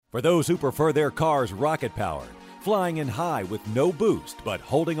For those who prefer their cars rocket-powered, flying in high with no boost but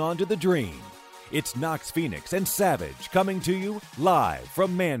holding on to the dream. It's Knox Phoenix and Savage coming to you live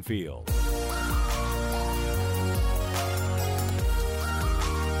from Manfield.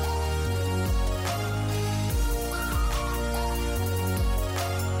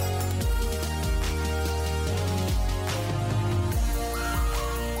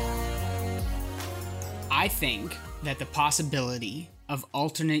 I think that the possibility of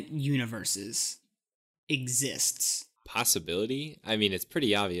alternate universes exists. Possibility? I mean, it's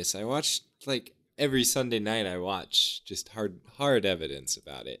pretty obvious. I watched, every Sunday night I watch just hard evidence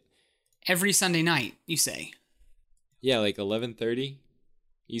about it. Every Sunday night, you say? Yeah, 11:30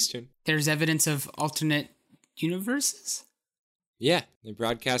 Eastern. There's evidence of alternate universes? Yeah, they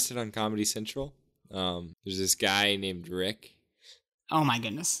broadcast it on Comedy Central. There's this guy named Rick. Oh my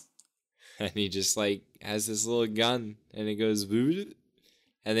goodness. And he just, has this little gun, and it goes,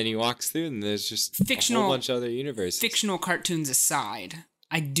 and then he walks through, and there's just a whole bunch of other universes. Fictional cartoons aside,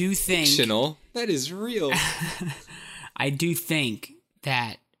 I do think... Fictional? That is real. I do think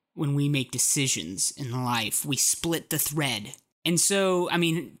that when we make decisions in life, we split the thread. And so,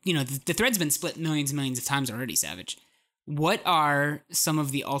 the thread's been split millions and millions of times already, Savage. What are some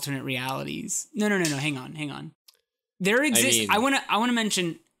of the alternate realities? No, hang on. There exists... I want to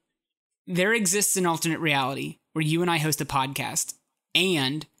mention... There exists an alternate reality where you and I host a podcast,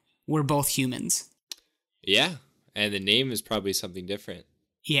 and we're both humans. Yeah, and the name is probably something different.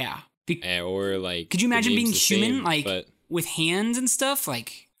 Yeah. Could you imagine being human, but, with hands and stuff? I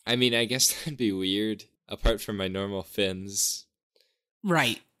guess that'd be weird, apart from my normal fins.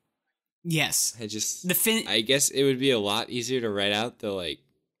 Right. Yes. I guess it would be a lot easier to write out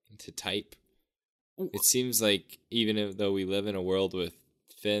to type. It seems like even though we live in a world with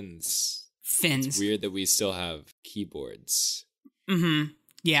fins. It's weird that we still have keyboards. Mm-hmm.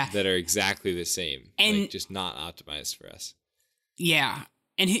 Yeah. That are exactly the same. And just not optimized for us. Yeah.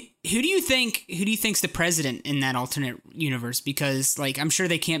 And who do you think's the president in that alternate universe? Because I'm sure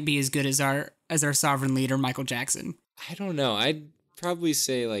they can't be as good as our sovereign leader, Michael Jackson. I don't know. I'd probably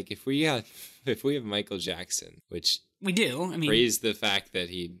say if we have Michael Jackson, which we do. praise the fact that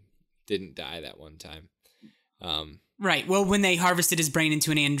he didn't die that one time. Right. Well, when they harvested his brain into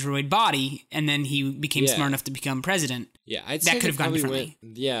an android body, and then he became smart enough to become president. Yeah, I'd say that could have gone differently.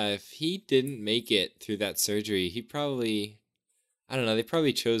 If he didn't make it through that surgery, he probably, I don't know, they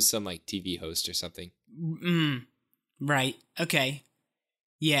probably chose some TV host or something. Right. Okay.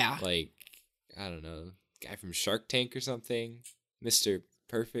 Yeah. I don't know, guy from Shark Tank or something. Mr.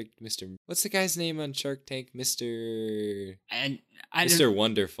 Perfect, what's the guy's name on Shark Tank? Mr.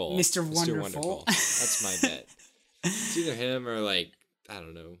 Wonderful. Mr. Wonderful. That's my bet. It's either him or I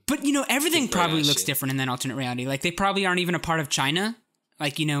don't know. But everything probably looks different in that alternate reality. They probably aren't even a part of China.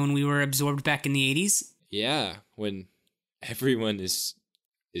 When we were absorbed back in the 80s. Yeah, when everyone is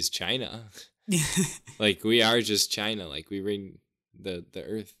China. We are just China. We ring the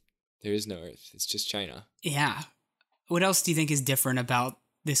Earth. There is no Earth. It's just China. Yeah. What else do you think is different about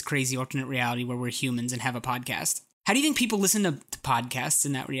this crazy alternate reality where we're humans and have a podcast? How do you think people listen to podcasts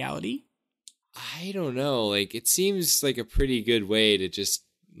in that reality? I don't know. It seems like a pretty good way to just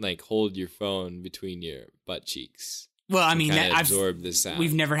hold your phone between your butt cheeks. Well, absorb the sound.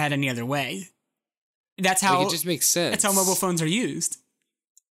 We've never had any other way. That's how it just makes sense. That's how mobile phones are used.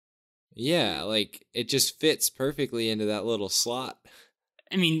 Yeah, it just fits perfectly into that little slot.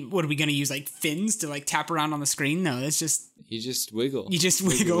 What are we going to use, fins to, tap around on the screen? No, it's just... You just wiggle. You just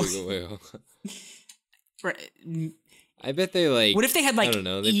wiggle. Wiggle. Right. I bet they, What if they had, I don't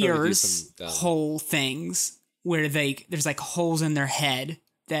know, ears, hole things, where there's, holes in their head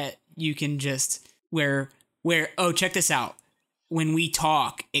that you can just... Where... Oh, check this out. When we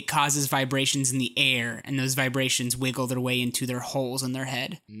talk, it causes vibrations in the air, and those vibrations wiggle their way into their holes in their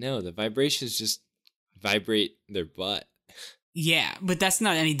head. No, the vibrations just vibrate their butt. Yeah, but that's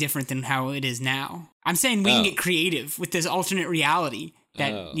not any different than how it is now. I'm saying we can get creative with this alternate reality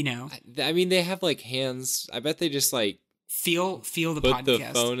that, they have, hands. I bet they just, Feel the put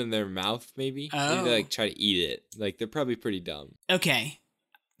podcast. The phone in their mouth, maybe. Oh. Maybe they, try to eat it. They're probably pretty dumb. Okay.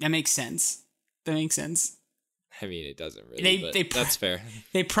 That makes sense. It doesn't really, but that's fair.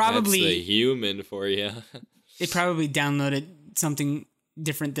 They probably... That's the human for you. They probably downloaded something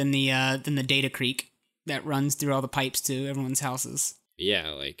different than the data creek that runs through all the pipes to everyone's houses.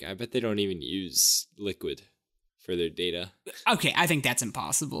 Yeah, I bet they don't even use Liquid for their data. Okay, I think that's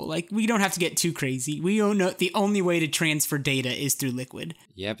impossible. We don't have to get too crazy. We don't know the only way to transfer data is through Liquid.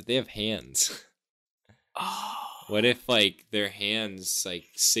 Yeah, but they have hands. Oh. What if, their hands,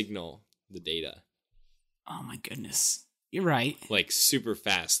 signal the data? Oh my goodness. You're right. Like super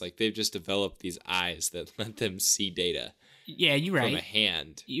fast. Like they've just developed these eyes that let them see data. Yeah, you're right. From a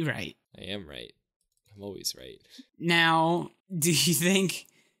hand. You're right. I am right. I'm always right. Now, do you think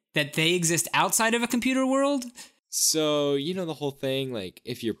that they exist outside of a computer world? So, you know the whole thing, like,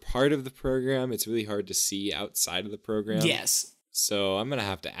 if you're part of the program, it's really hard to see outside of the program. Yes. So I'm going to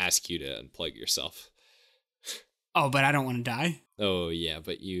have to ask you to unplug yourself. Oh, but I don't want to die. Oh, yeah,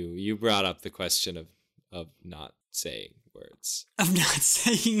 but you brought up the question of not saying words. Of not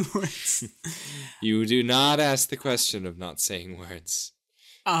saying words. You do not ask the question of not saying words.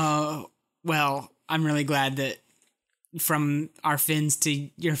 Well, I'm really glad that from our fins to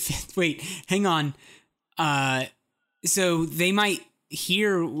your fins. Wait, hang on. So they might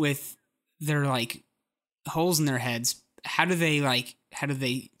hear with their, like, holes in their heads. How do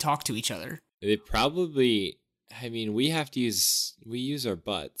they talk to each other? They probably, I mean, we use our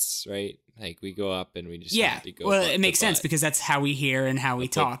butts, right? Like, we go up and we just have to go. Well, it makes sense because that's how we hear and how we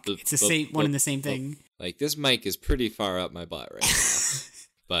talk. It's the same one and the same thing. Like, this mic is pretty far up my butt right now.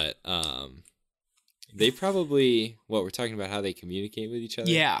 But, they probably, we're talking about how they communicate with each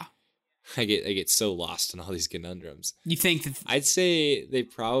other? Yeah. I get so lost in all these conundrums. You think that... I'd say they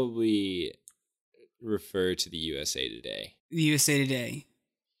probably refer to the USA Today. The USA Today.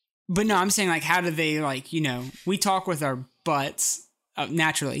 But no, I'm saying, like, how do they, like, you know, we talk with our butts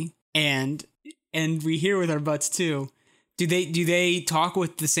naturally, and we hear with our butts too. Do they talk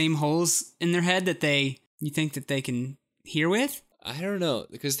with the same holes in their head that you think that they can hear with? I don't know,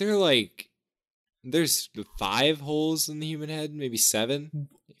 because they're like, there's 5 holes in the human head, maybe 7.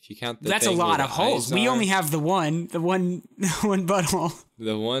 If you count that's a lot of holes. We only have the one butthole.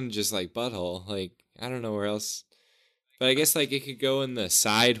 The one just like butthole. Like, I don't know where else. But I guess like it could go in the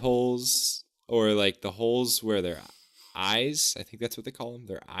side holes or like the holes where their eyes, I think that's what they call them,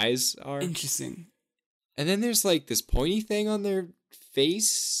 their eyes are. Interesting. And then there's like this pointy thing on their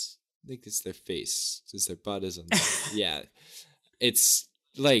face. I think it's their face. Since their butt is on yeah. It's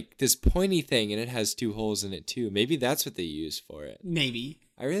like this pointy thing and it has 2 holes in it too. Maybe that's what they use for it. Maybe.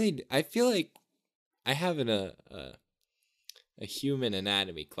 I feel like I have a human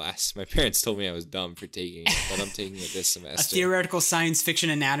anatomy class. My parents told me I was dumb for taking it, but I'm taking it this semester. A theoretical science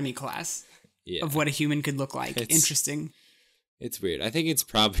fiction anatomy class of what a human could look like. Interesting. It's weird. I think it's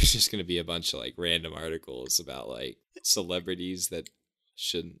probably just going to be a bunch of like random articles about like celebrities that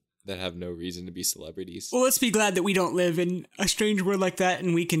have no reason to be celebrities. Well, let's be glad that we don't live in a strange world like that,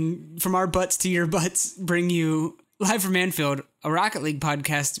 and we can, from our butts to your butts, bring you live from Manfield, a Rocket League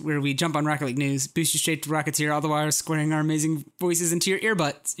podcast where we jump on Rocket League news, boost you straight to Rocketeer, all the while squaring our amazing voices into your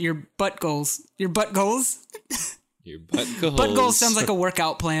earbuds, your butt goals. Your butt goals? Your butt goals. Butt goals sounds like a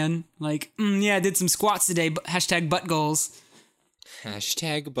workout plan. Like, yeah, I did some squats today, hashtag butt goals.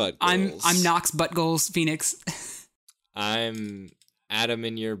 Hashtag butt goals. I'm Knox Butt Goals Phoenix. I'm Adam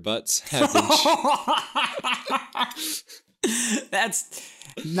in your butts. That's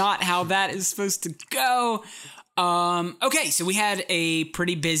not how that is supposed to go. Okay, so we had a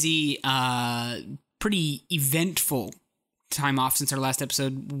pretty busy, pretty eventful time off since our last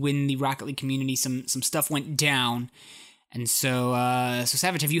episode when the Rocket League community, some stuff went down. And so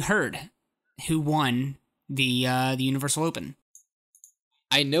Savage, have you heard who won the Universal Open?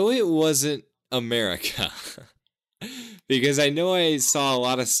 I know it wasn't America. Because I know I saw a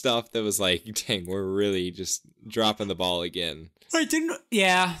lot of stuff that was like, dang, we're really just dropping the ball again.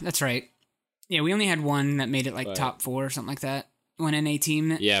 Yeah, that's right. Yeah, we only had one that made it like top 4 or something like that. One NA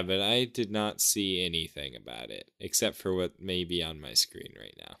team. Yeah, but I did not see anything about it, except for what may be on my screen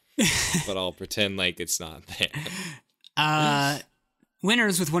right now. But I'll pretend like it's not there.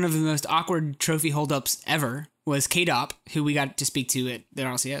 Winners with one of the most awkward trophy holdups ever was K-Dop, who we got to speak to at the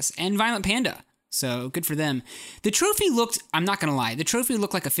RLCS, and Violent Panda. So good for them. The trophy looked, I'm not going to lie, the trophy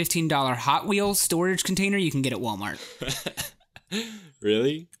looked like a $15 Hot Wheels storage container you can get at Walmart.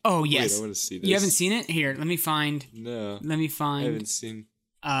 Really? Oh, yes. Wait, I want to see this. You haven't seen it? Here, let me find. No. I haven't seen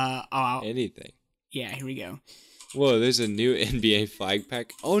anything. Yeah, here we go. Whoa, there's a new NBA flag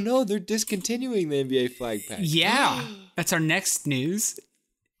pack. Oh, no, they're discontinuing the NBA flag pack. Yeah, that's our next news.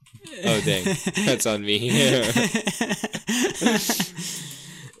 Oh, dang. That's on me.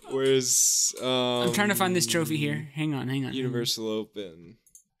 Where's I'm trying to find this trophy here. Hang on. Universal Open.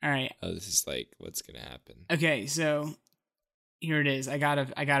 All right. Oh, this is like what's gonna happen. Okay, so here it is. I got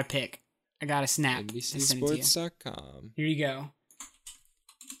a pick. I got a snap. NBCSports.com. Here you go.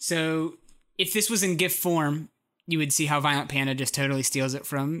 So if this was in GIF form, you would see how Violent Panda just totally steals it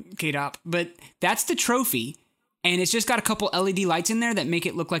from K-Dop. But that's the trophy. And it's just got a couple LED lights in there that make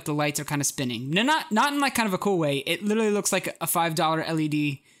it look like the lights are kind of spinning. No, not in like kind of a cool way. It literally looks like a $5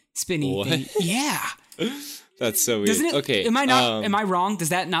 LED spinny thing. Yeah. That's so weird. Doesn't it? Okay. Am I wrong? Does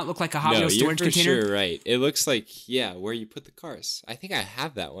that not look like a Hot Wheels storage container? You're for sure right. It looks like, where you put the cars. I think I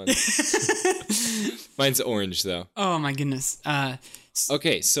have that one. Mine's orange, though. Oh, my goodness.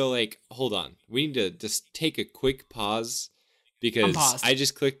 Okay, so, hold on. We need to just take a quick pause because I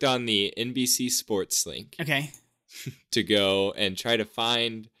just clicked on the NBC Sports link. Okay. To go and try to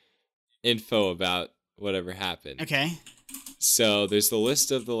find info about whatever happened. Okay. So there's the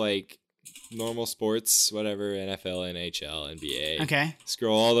list of the, normal sports, whatever, NFL, NHL, NBA. Okay.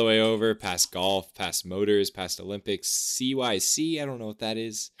 Scroll all the way over, past golf, past motors, past Olympics, CYC, I don't know what that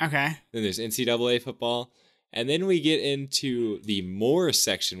is. Okay. Then there's NCAA football. And then we get into the more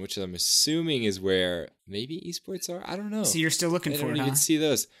section, which I'm assuming is where maybe esports are. I don't know. So you're still looking for it, I don't even see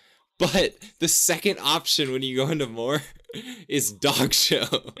those. But the second option when you go into more is dog show.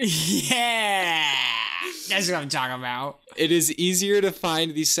 Yeah. That's what I'm talking about. It is easier to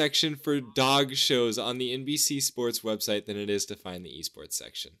find the section for dog shows on the NBC Sports website than it is to find the esports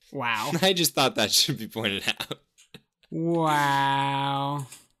section. Wow. I just thought that should be pointed out. Wow.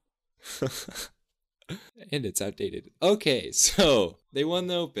 And it's outdated. Okay, so they won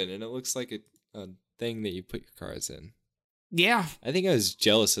the Open, and it looks like a thing that you put your cars in. Yeah. I think I was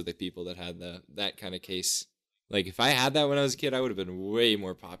jealous of the people that had that kind of case. If I had that when I was a kid, I would have been way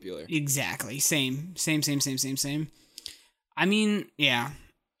more popular. Exactly. Same. I mean, yeah.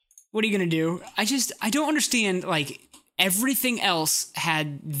 What are you going to do? I don't understand, everything else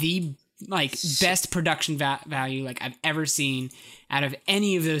had the, best production value, I've ever seen out of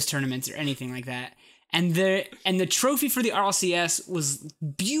any of those tournaments or anything like that. And the trophy for the RLCS was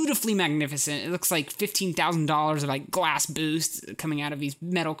beautifully magnificent. It looks like $15,000 of glass boost coming out of these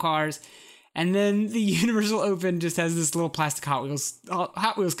metal cars. And then the Universal Open just has this little plastic Hot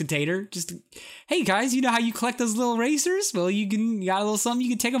Wheels container. Just, hey guys, you know how you collect those little racers? Well, you got a little something,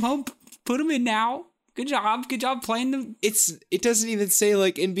 you can take them home, put them in now. Good job playing them. It doesn't even say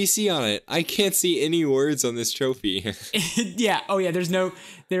NBC on it. I can't see any words on this trophy. Yeah. Oh yeah.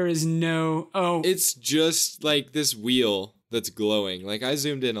 There is no. Oh. It's just this wheel that's glowing. I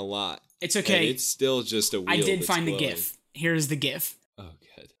zoomed in a lot. It's okay. And it's still just a wheel. I did find glowing. the GIF. Here's the GIF. Oh,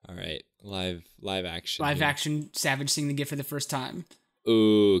 good. All right. Live action. Live action. Savage seeing the GIF for the first time.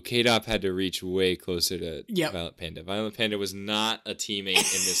 Ooh, K-Dop had to reach way closer to yep. Violent Panda. Violent Panda was not a teammate in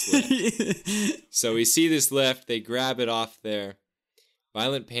this lift. So we see this lift. They grab it off there.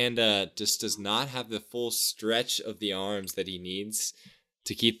 Violent Panda just does not have the full stretch of the arms that he needs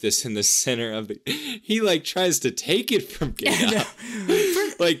to keep this in the center of the... He, tries to take it from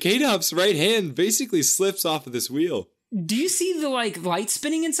K-Dop. K-Dop's right hand basically slips off of this wheel. Do you see the, light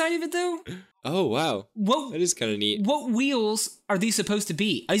spinning inside of it, though? Oh, wow. That is kind of neat. What wheels are these supposed to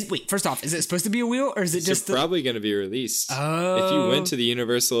be? Wait, first off, is it supposed to be a wheel, or is it just... probably going to be released. Oh. If you went to the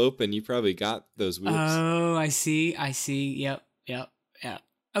Universal Open, you probably got those wheels. Oh, I see. Yep.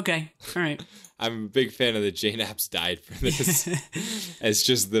 Okay, all right. I'm a big fan of the J-Naps died for this. It's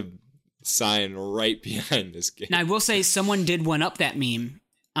just the sign right behind this game. Now, I will say someone did one-up that meme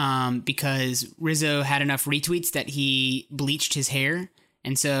because Rizzo had enough retweets that he bleached his hair.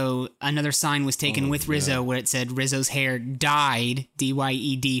 And so another sign was taken with Rizzo where it said Rizzo's hair dyed,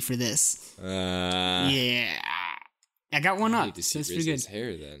 D-Y-E-D, for this. Yeah. I got one up. I need to see Rizzo's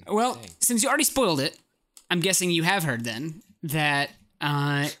hair then. Well, since you already spoiled it, I'm guessing you have heard then that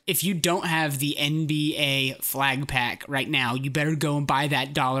if you don't have the NBA flag pack right now, you better go and buy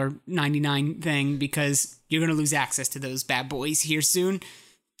that $1.99 thing because you're going to lose access to those bad boys here soon.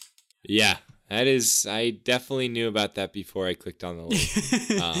 Yeah. I definitely knew about that before I clicked on the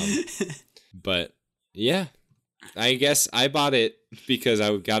link. But yeah, I guess I bought it because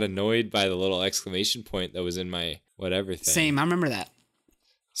I got annoyed by the little exclamation point that was in my whatever thing. Same, I remember that.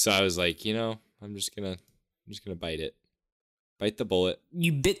 So I was like, I'm just gonna bite it. Bite the bullet.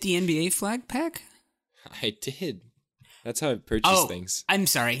 You bit the NBA flag pack? I did. That's how I purchase things. I'm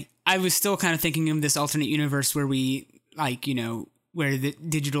sorry. I was still kind of thinking of this alternate universe where we where the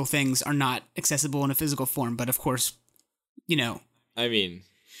digital things are not accessible in a physical form. But of course, I mean,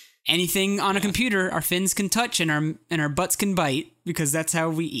 anything on a computer, our fins can touch and our butts can bite because that's how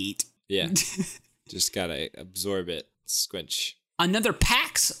we eat. Yeah. Just gotta absorb it. Squinch. Another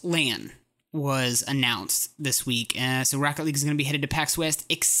PAX LAN was announced this week. So Rocket League is going to be headed to PAX West,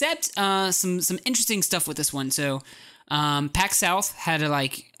 except some interesting stuff with this one. So PAX South had I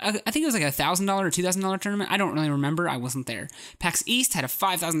think it was like $1,000 or $2,000 tournament. I don't really remember. I wasn't there. PAX East had a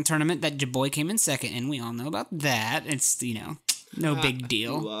 $5,000 tournament that Jaboy came in second, and we all know about that. It's no big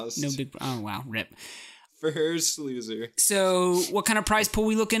deal. Lost. No big. Oh wow, rip. First loser. So what kind of prize pool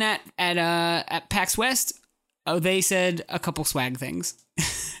we looking at PAX West? Oh, they said a couple swag things.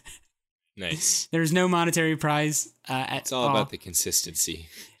 Nice. There's no monetary prize It's all about the consistency.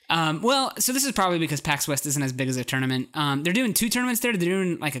 Well, so this is probably because PAX West isn't as big as a tournament. They're doing 2 tournaments there. They're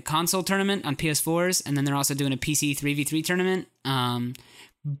doing like a console tournament on PS4s, and then they're also doing a PC 3v3 tournament.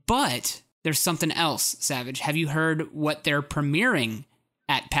 But there's something else, Savage. Have you heard what they're premiering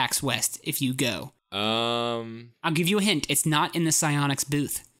at PAX West if you go? I'll give you a hint. It's not in the Psyonix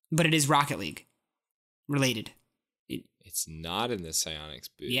booth, but it is Rocket League related. It's not in the Psyonix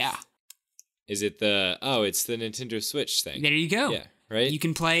booth. Yeah. Is it it's the Nintendo Switch thing. There you go. Yeah, right? You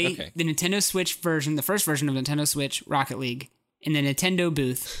can play the Nintendo Switch version, the first version of Nintendo Switch Rocket League in the Nintendo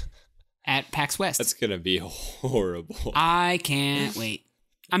booth at PAX West. That's going to be horrible. I can't wait.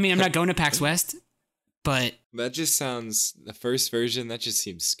 I mean, I'm not going to PAX West, but... That just sounds... The first version, that just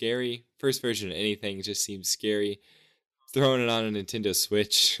seems scary. First version of anything just seems scary. Throwing it on a Nintendo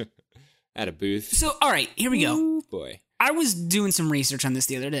Switch at a booth. So, all right, here we go. Ooh, boy. I was doing some research on this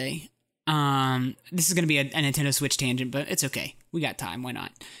the other day. This is going to be a Nintendo Switch tangent, but it's okay. We got time. Why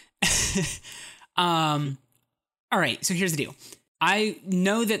not? All right, so here's the deal. I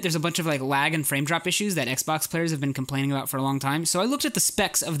know that there's a bunch of like lag and frame drop issues that Xbox players have been complaining about for a long time. So I looked at the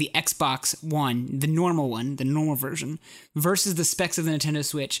specs of the Xbox One, the normal version, versus the specs of the Nintendo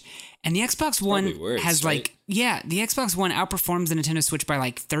Switch. And the Xbox One has right? the Xbox One outperforms the Nintendo Switch by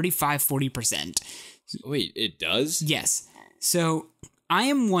like 35-40%. Wait, it does? Yes. So I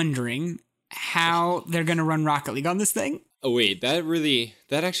am wondering how they're going to run Rocket League on this thing. Oh, wait,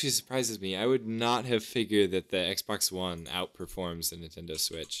 that actually surprises me. I would not have figured that the Xbox One outperforms the Nintendo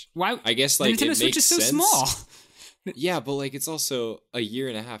Switch. Why? I guess, like, the Nintendo Switch is so small. Yeah, but, like, it's also a year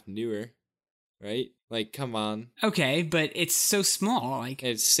and a half newer, right? Like, come on. Okay, but it's so small. Like,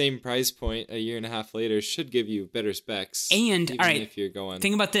 it's same price point a year and a half later should give you better specs. And, all right, if you're going...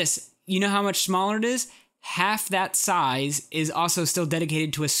 think about this. You know how much smaller it is? Half that size is also still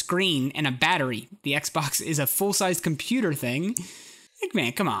dedicated to a screen and a battery. The Xbox is a full-size computer thing. Like,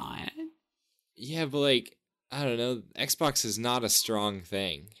 man, come on. Yeah, but like, I don't know. Xbox is not a strong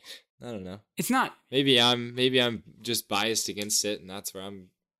thing. I don't know. It's not. Maybe I'm just biased against it, and that's where I'm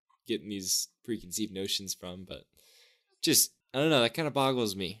getting these preconceived notions from. But just, I don't know. That kind of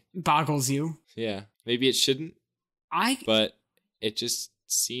boggles me. Boggles you? Yeah. Maybe it shouldn't. But it just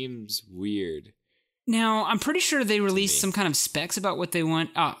seems weird. Now, I'm pretty sure they released some kind of specs about what they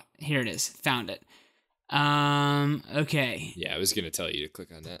want. Oh, here it is. Found it. Okay. Yeah, I was going to tell you to click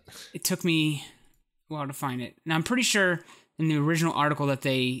on that. It took me a while to find it. Now, I'm pretty sure in the original article that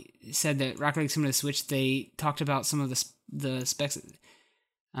they said that Rocket League similar to Switch, they talked about some of the specs.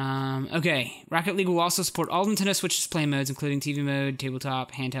 Okay. Rocket League will also support all Nintendo Switch's play modes, including TV mode,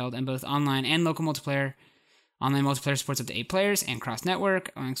 tabletop, handheld, and both online and local multiplayer. Online multiplayer supports up to 8 players and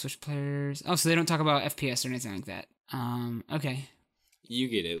cross-network. Allowing Switch players... Oh, so they don't talk about FPS or anything like that. Okay. You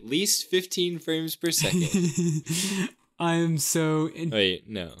get at least 15 frames per second. I'm so... Wait,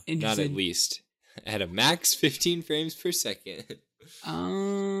 no. Not at least. At a max 15 frames per second. It's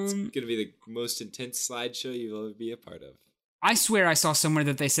going to be the most intense slideshow you'll ever be a part of. I swear I saw somewhere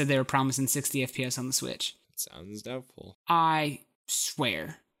that they said they were promising 60 FPS on the Switch. Sounds doubtful. I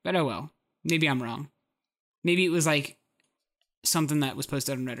swear. But oh well. Maybe I'm wrong. Maybe it was like something that was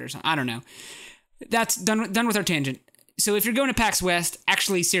posted on Reddit or something. I don't know. That's done with our tangent. So if you're going to PAX West,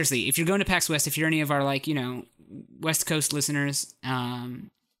 actually, seriously, if you're going to PAX West, if you're any of our, like, you know, West Coast listeners,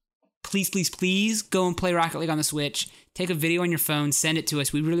 please go and play Rocket League on the Switch. Take a video on your phone, send it to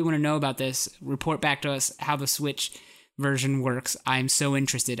us. We really want to know about this. Report back to us how the Switch version works. I'm so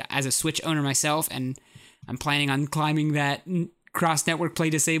interested. As a Switch owner myself, and I'm planning on climbing that cross-network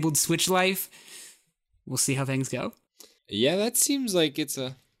play-disabled Switch life. We'll see how things go. Yeah, that seems like it's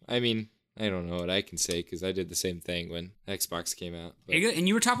I mean, I don't know what I can say because I did the same thing when Xbox came out. There you go. And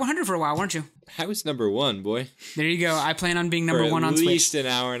you were top 100 for a while, weren't you? I was number 1, boy. There you go. I plan on being number 1 on Switch. At least an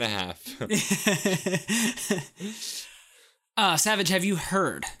hour and a half. Savage, have you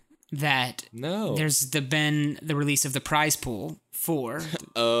heard that there's been the release of the prize pool for...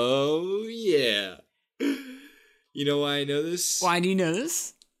 Oh, yeah. You know why I know this? Why do you know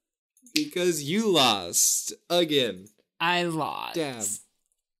this? Because you lost again. I lost. Damn.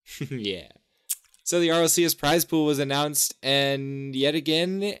 Yeah. So the RLCS prize pool was announced, and yet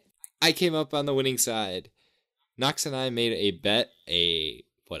again, I came up on the winning side. Knox and I made a bet a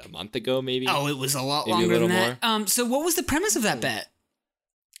month ago, maybe? Oh, it was a lot longer than that. So what was the premise of that bet?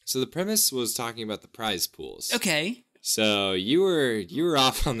 So the premise was talking about the prize pools. Okay. So you were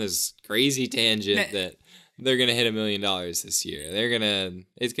off on this crazy tangent that they're gonna hit $1 million this year.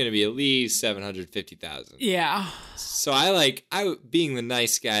 It's gonna be at least 750,000. Yeah. So I being the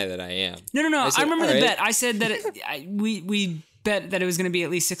nice guy that I am. No. I remember the bet. I said that we bet that it was going to be at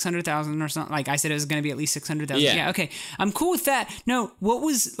least 600,000 or something. Like I said, it was going to be at least 600,000. Yeah. Okay. I'm cool with that. No,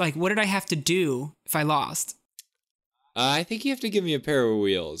 what did I have to do if I lost? I think you have to give me a pair of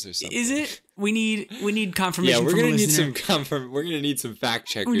wheels or something. Is it? We need confirmation. Yeah, we're gonna need some we're gonna need some fact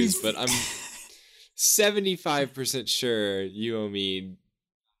checkers, but I'm 75% sure you owe me,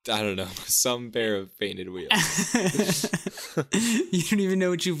 I don't know, some pair of painted wheels. You don't even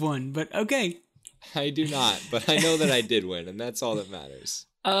know what you've won, but okay. I do not, but I know that I did win, and that's all that matters.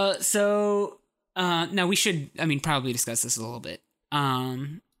 Now we should, probably discuss this a little bit.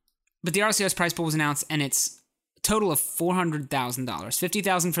 But the RLCS prize pool was announced, and it's a total of $400,000.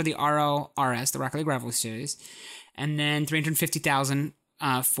 $50,000 for the RLRS, the Rocket League Rivalry Series, and then $350,000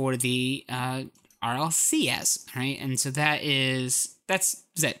 for the RLCS, right? And so is that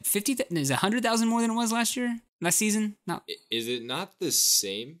 50? Is 100,000 more than it was last season? No. Is it not the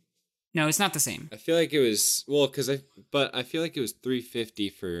same? No, it's not the same. I feel like it was but I feel like it was 350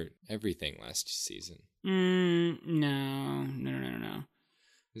 for everything last season. No.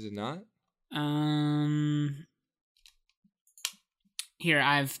 Is it not? Here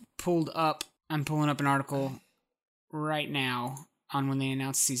I'm pulling up an article right now on when they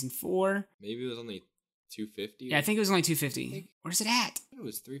announced season 4. Maybe it was only 250. Yeah, I think it was only 250. Where's it at? It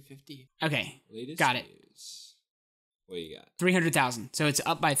was 350. Okay, latest got it. What do you got? 300,000. So it's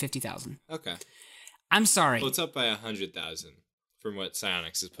up by 50,000. Okay. I'm sorry. Well, it's up by 100,000 from what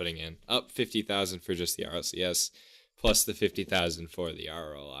Psyonix is putting in. Up 50,000 for just the RLCS, plus the 50,000 for the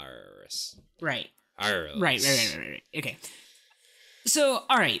RLRS. Right. RLS. Right. Okay. So,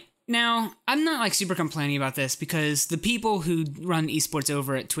 all right. Now, I'm not super complaining about this because the people who run esports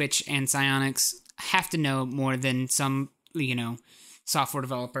over at Twitch and Psyonix have to know more than some, software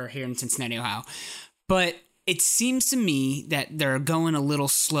developer here in Cincinnati, Ohio. But it seems to me that they're going a little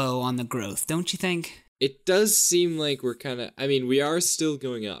slow on the growth, don't you think? It does seem like we're kind of, we are still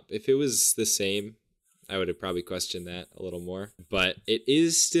going up. If it was the same, I would have probably questioned that a little more. But it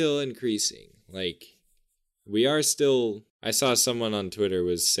is still increasing. We are still, I saw someone on Twitter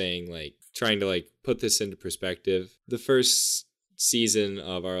was saying, trying to, put this into perspective. The first season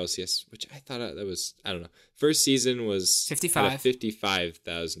of RLCS, which I thought that was, I don't know. First season was a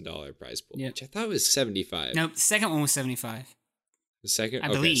 $55,000 prize pool, which I thought was 75. Nope, the second one was 75. The second? I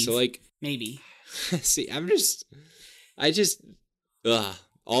believe. So maybe. See,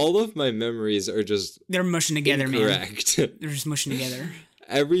 all of my memories are just they're mushing together, incorrect. Man. They're just mushing together.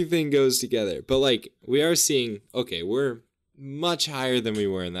 Everything goes together. But we are seeing, we're much higher than we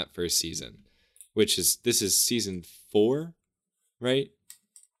were in that first season, this is season 4, right?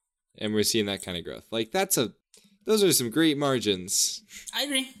 And we're seeing that kind of growth. Those are some great margins. I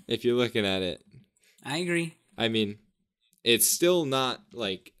agree. If you're looking at it. I agree. It's still not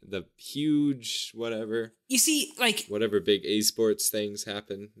the huge whatever. You see, whatever big esports things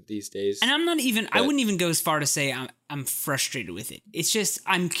happen these days. And I wouldn't even go as far to say I'm frustrated with it. It's just,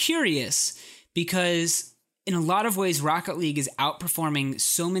 I'm curious because in a lot of ways, Rocket League is outperforming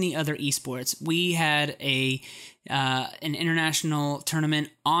so many other esports. We had an international tournament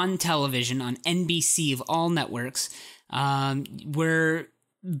on television, on NBC of all networks. We're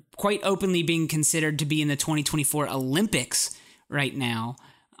quite openly being considered to be in the 2024 Olympics right now.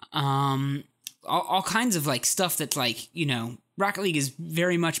 All kinds of stuff that's Rocket League is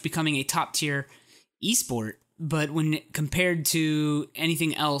very much becoming a top tier esport, but when compared to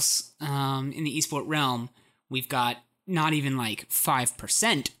anything else in the esport realm, we've got not even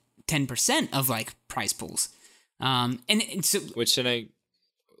 5%, 10% of prize pools. And so, which,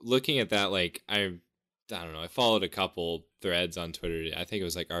 looking at that, I don't know, I followed a couple threads on Twitter. I think it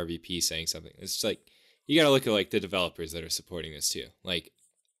was RVP saying something. It's just you got to look at the developers that are supporting this too.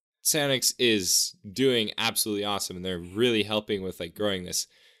 Psyonix is doing absolutely awesome, and they're really helping with growing this,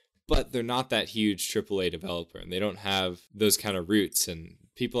 but they're not that huge AAA developer, and they don't have those kind of roots, and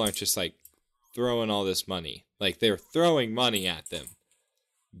people aren't just throwing all this money. They're throwing money at them,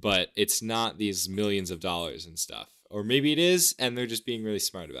 but it's not these millions of dollars and stuff. Or maybe it is, and they're just being really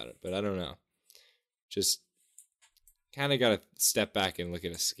smart about it, but I don't know. Just kind of got to step back and look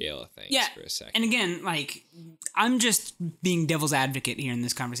at a scale of things for a second. And again, I'm just being devil's advocate here in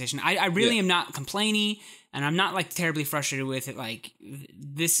this conversation. I really am not complaining, and I'm not terribly frustrated with it.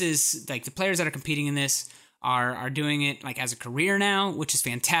 This is the players that are competing in this are doing it as a career now, which is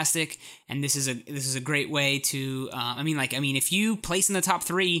fantastic. And this is a great way to, if you place in the top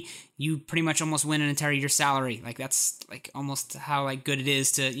 3, you pretty much almost win an entire year's salary. That's almost how good it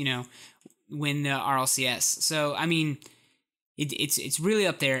is to, win the RLCS. So, it's really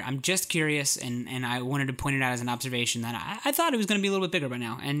up there. I'm just curious, and I wanted to point it out as an observation that I thought it was going to be a little bit bigger by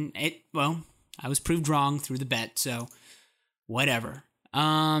now. And I was proved wrong through the bet, so whatever.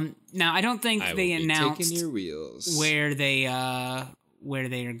 Now I don't think they announced your wheels. where they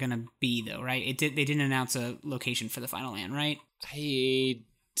are gonna be though, right? They didn't announce a location for the final LAN, right? I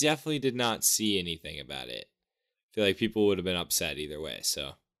definitely did not see anything about it. I feel like people would have been upset either way.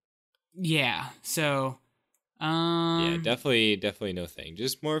 So yeah, so yeah, definitely no thing.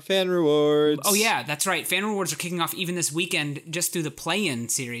 Just more fan rewards. Oh yeah, that's right. Fan rewards are kicking off even this weekend, just through the play-in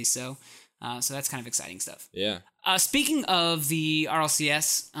series. So that's kind of exciting stuff. Yeah. Speaking of the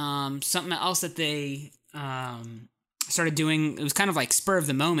RLCS, something else that they started doing, it was kind of like spur of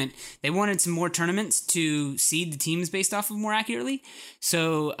the moment. They wanted some more tournaments to seed the teams based off of more accurately.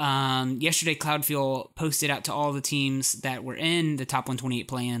 So yesterday, Cloudfuel posted out to all the teams that were in the top 128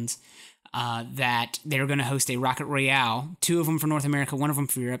 play-ins that they were going to host a Rocket Royale, 2 of them for North America, 1 of them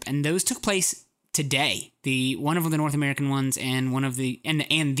for Europe, and those took place today. One of the North American ones and one of the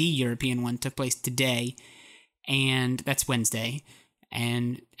and the European one took place today, and that's Wednesday.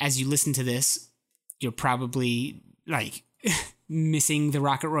 And as you listen to this, you're probably like missing the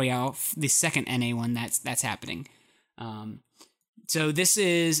Rocket Royale, the second NA one that's happening. So this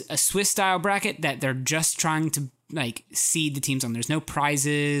is a Swiss style bracket that they're just trying to like seed the teams on. There's no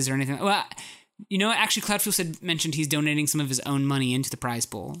prizes or anything. Well, you know, actually, Cloudfuel mentioned he's donating some of his own money into the prize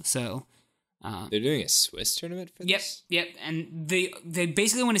pool. So they're doing a Swiss tournament for this? Yep. And they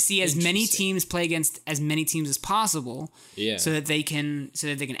basically want to see as many teams play against as many teams as possible. Yeah. So that they can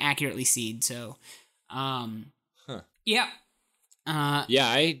accurately seed. So, yeah. Yeah,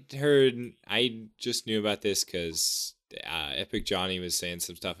 I just knew about this because Epic Johnny was saying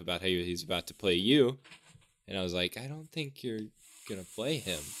some stuff about how he's about to play you. And I was like, I don't think you're going to play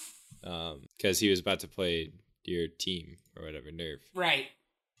him. Because he was about to play your team or whatever, Nerve. Right.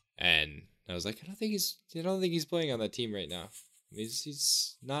 And I was like, I don't think he's playing on that team right now.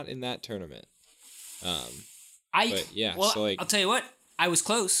 He's not in that tournament. But yeah, well, so like, I'll tell you what, I was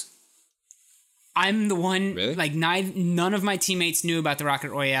close. I'm the one, really? Like none of my teammates knew about the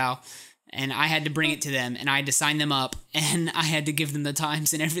Rocket Royale, and I had to bring it to them, and I had to sign them up, and I had to give them the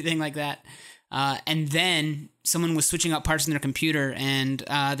times and everything like that. And then someone was switching out parts in their computer, and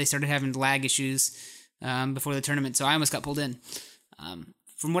they started having lag issues before the tournament, so I almost got pulled in.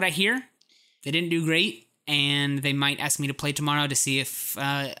 From what I hear, they didn't do great, and they might ask me to play tomorrow to see if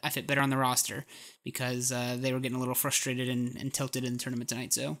I fit better on the roster, because they were getting a little frustrated and tilted in the tournament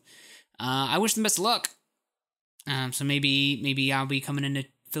tonight. So I wish them best of luck. So maybe I'll be coming in to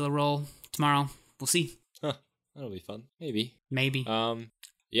fill a role tomorrow. We'll see. Huh. That'll be fun. Maybe.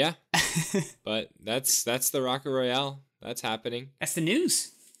 Yeah. But that's the Rocket Royale. That's happening. That's the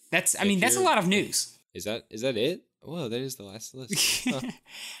news. That's a lot of news. Is that it? Whoa, that is the last list. Huh.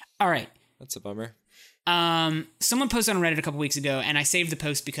 All right. That's a bummer. Someone posted on Reddit a couple weeks ago, and I saved the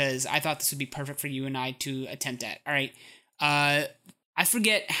post because I thought this would be perfect for you and I to attempt at. All right. I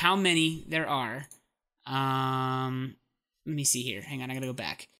forget how many there are. Let me see here. Hang on, I gotta go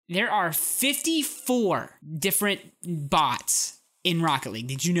back. There are 54 different bots in Rocket League.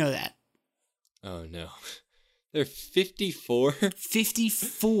 Did you know that? Oh, no. There are 54?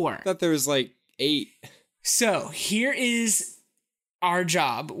 54. I thought there was like 8. So, here is our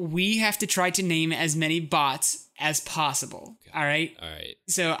job. We have to try to name as many bots as possible. Okay. All right? All right.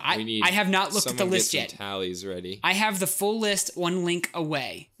 So, I have not looked at the list yet. Tallies ready. I have the full list one link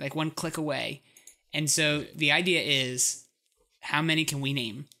away, like one click away. And so, the idea is, how many can we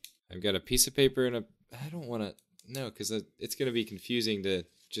name? I've got a piece of paper and I don't want to... No, because it's going to be confusing to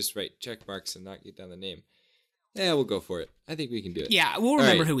just write check marks and not get down the name. Yeah, we'll go for it. I think we can do it. Yeah, we'll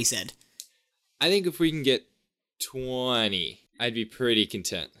remember who we said. I think if we can get 20, I'd be pretty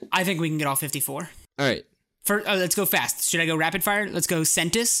content. I think we can get all 54. All right. Let's go fast. Should I go rapid fire? Let's go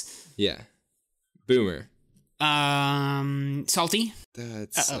Centis. Yeah. Boomer. Salty.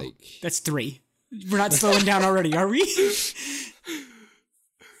 That's like... That's 3. We're not slowing down already, are we?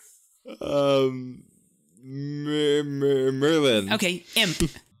 Merlin. Okay, Imp.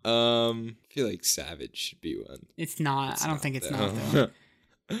 I feel like Savage should be one. It's not. I don't think it's not, though.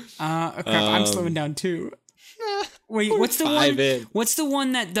 Crap, I'm slowing down too. Wait, what's the one? What's the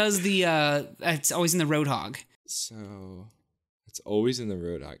one that does the it's always in the Roadhog? So it's always in the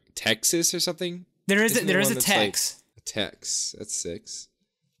Roadhog. Texas or something? There is a Tex. Like a Tex. That's 6.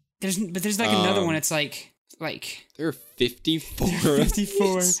 There's like another one. It's like there are 54.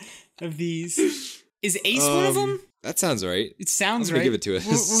 54 of these. Is Ace one of them? That sounds right. It sounds right. Give it to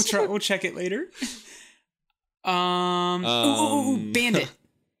us. We'll check it later. Bandit.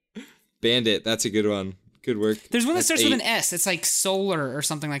 Bandit. That's a good one. Good work. There's one that starts with an S. It's like solar or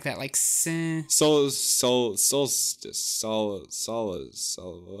something like that. Like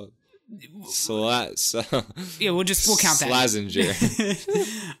Yeah, we'll count that. Slazenger.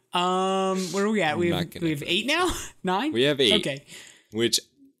 Where are we at? We have 8 now? 9? We have 8. Okay. Which,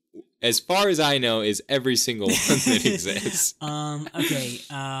 as far as I know, is every single one that exists. Okay.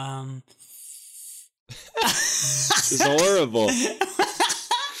 This is horrible.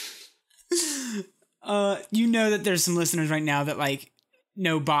 You know that there's some listeners right now that like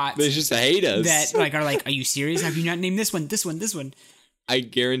know bots. They just hate us. That like are like, are you serious? Have you not named this one? This one? This one? I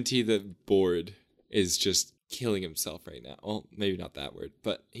guarantee that Board is just killing himself right now. Well, maybe not that word,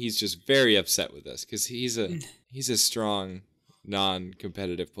 but he's just very upset with us because he's a strong,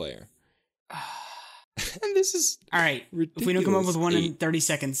 non-competitive player. And this is all right. Ridiculous. If we don't come up with one in 30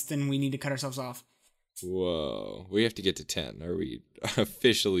 seconds, then we need to cut ourselves off. Whoa, we have to get to 10 or we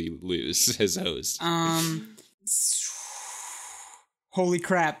officially lose as host. Holy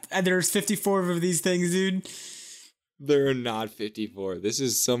crap. There's 54 of these things, dude. There are not 54. This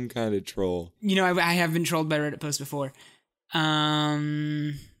is some kind of troll. You know, I have been trolled by Reddit posts before. There's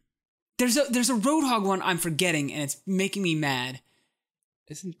a Roadhog one I'm forgetting, and it's making me mad.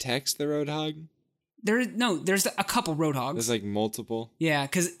 Isn't Tex the Roadhog? There's a couple Roadhogs. There's like multiple. Yeah,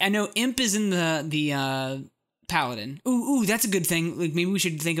 because I know Imp is in the Paladin. Ooh, that's a good thing. Like maybe we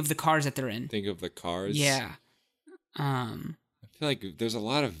should think of the cars that they're in. Think of the cars. Yeah. I feel like there's a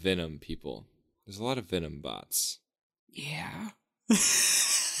lot of Venom people. There's a lot of Venom bots. Yeah.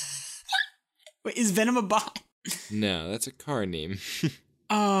 Wait, is Venom a bot? No, that's a car name.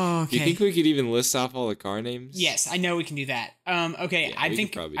 Oh, okay. Do you think we could even list off all the car names? Yes, I know we can do that. Okay, yeah, I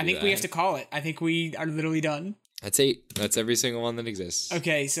think we have to call it. I think we are literally done. That's 8. That's every single one that exists.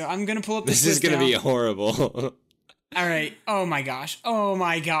 Okay, so I'm gonna pull up this is gonna be horrible. All right. Oh my gosh.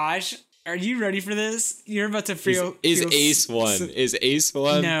 Are you ready for this? You're about to feel. Is Ace 1? Is Ace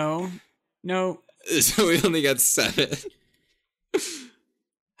 1? No. So we only got 7.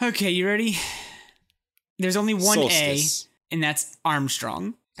 Okay, you ready? There's only one Solstice. A, and that's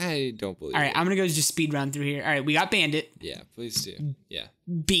Armstrong. I don't believe it. All right, I'm going to go just speed run through here. All right, we got Bandit. Yeah, please do. Yeah.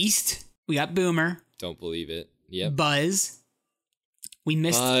 Beast. We got Boomer. Don't believe it. Yep. Buzz. We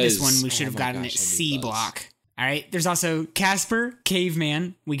missed this one. We should have gotten it. C block. All right, there's also Casper,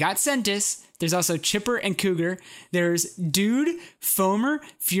 Caveman. We got Centis. There's also Chipper and Cougar. There's Dude, Foamer,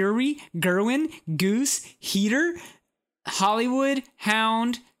 Fury, Gerwin, Goose, Heater, Hollywood,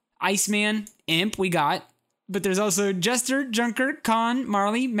 Hound, Iceman, Imp. We got. But there's also Jester, Junker, Con,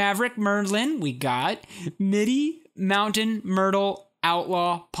 Marley, Maverick, Merlin. We got Mitty, Mountain, Myrtle,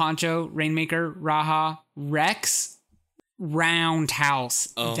 Outlaw, Poncho, Rainmaker, Raha, Rex,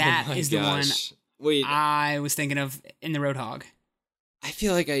 Roundhouse. Oh, that is the one Wait, I was thinking of in the Roadhog. I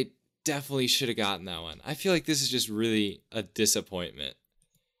feel like I definitely should have gotten that one. I feel like this is just really a disappointment.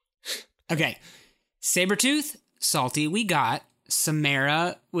 Okay. Sabretooth, Salty, we got.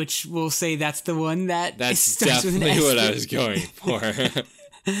 Samara, which we'll say that's the one that that's definitely what I was going for.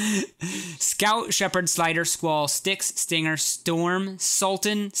 Scout, Shepherd, Slider, Squall, Styx, Stinger, Storm,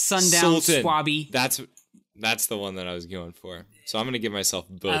 Sultan, Sundown, Swabby. That's the one that I was going for. So I'm going to give myself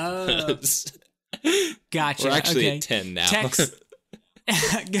both of those. Gotcha. We're actually okay. at 10 now. Tex.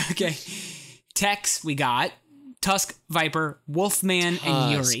 Okay. Tex, we got. Tusk, Viper, Wolfman,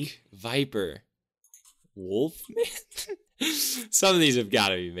 and Yuri. Viper. Wolfman? Some of these have got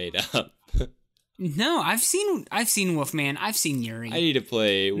to be made up. No, I've seen Wolfman. I've seen Yuri. I need to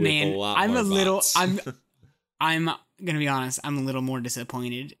play with a lot more bots. I'm gonna be honest. I'm a little more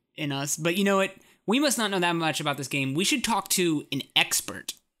disappointed in us. But you know what? We must not know that much about this game. We should talk to an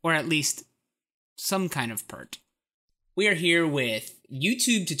expert, or at least some kind of pert. We are here with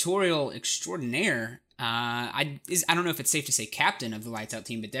YouTube tutorial extraordinaire. I don't know if it's safe to say captain of the Lights Out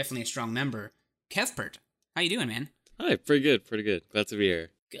team, but definitely a strong member. Kevpert, how you doing, man? Hi, pretty good. Glad to be here.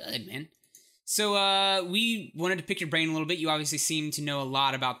 Good, man. So, we wanted to pick your brain a little bit. You obviously seem to know a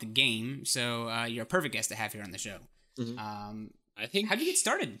lot about the game, so you're a perfect guest to have here on the show. Mm-hmm. I think. How'd you get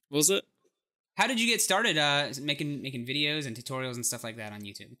started? What was it? How did you get started making videos and tutorials and stuff like that on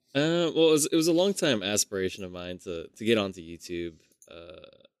YouTube? Well, it was a long time aspiration of mine to get onto YouTube.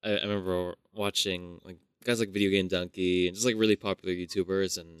 I remember watching like guys like Video Game Donkey and just like really popular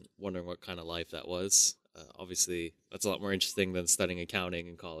YouTubers and wondering what kind of life that was. Obviously, that's a lot more interesting than studying accounting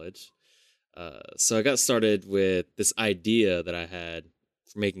in college. So I got started with this idea that I had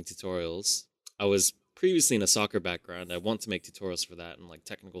for making tutorials. I was previously in a soccer background. I want to make tutorials for that and like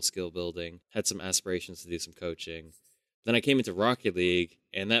technical skill building. Had some aspirations to do some coaching. Then I came into Rocket League,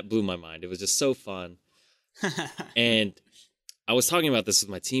 and that blew my mind. It was just so fun. And I was talking about this with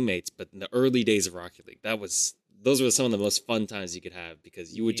my teammates, but in the early days of Rocket League, those were some of the most fun times you could have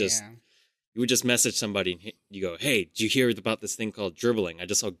because you would just you would just message somebody and you go, "Hey, did you hear about this thing called dribbling? I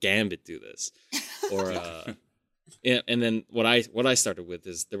just saw Gambit do this." Or yeah, and then what I started with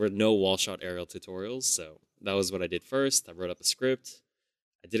is there were no wall shot aerial tutorials, so that was what I did first. I wrote up a script.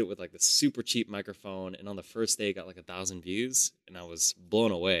 I did it with like the super cheap microphone, and on the first day, it got like 1,000 views, and I was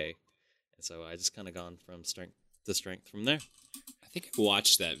blown away. And so I just kind of gone from strength to strength from there. I think I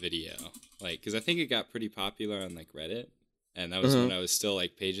watched that video, like, because I think it got pretty popular on like Reddit, and that was when I was still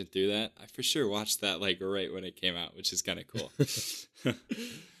like paging through that. I for sure watched that like right when it came out, which is kind of cool.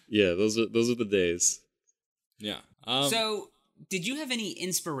 Yeah, those are the days. Yeah. So, did you have any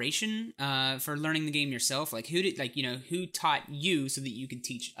inspiration for learning the game yourself? Like, who taught you so that you could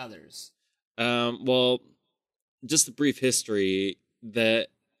teach others? Well, just a brief history. The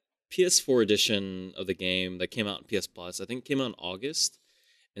PS4 edition of the game that came out in PS Plus, I think came out in August.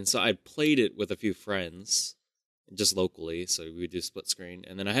 And so I played it with a few friends, just locally, so we would do split screen.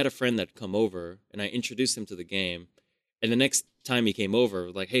 And then I had a friend that come over, and I introduced him to the game. And the next time he came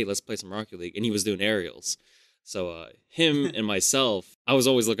over, like, "Hey, let's play some Rocket League," and he was doing aerials. So him and myself, I was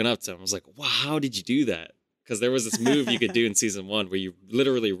always looking up to him. I was like, "Wow, how did you do that?" Because there was this move you could do in Season 1 where you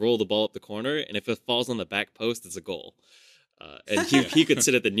literally roll the ball up the corner, and if it falls on the back post, it's a goal. And he could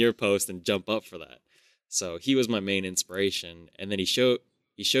sit at the near post and jump up for that. So he was my main inspiration. And then he showed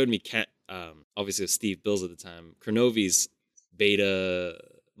me obviously with Steve Bills at the time, Kronovi's beta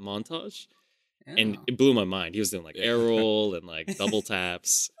montage. Oh. And it blew my mind. He was doing like air roll and like double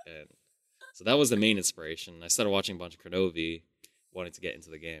taps. And so that was the main inspiration. I started watching a bunch of Kronovi, wanting to get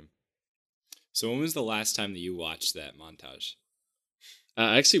into the game. So when was the last time that you watched that montage?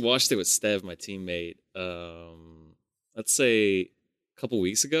 I actually watched it with Stev, my teammate. Let's say a couple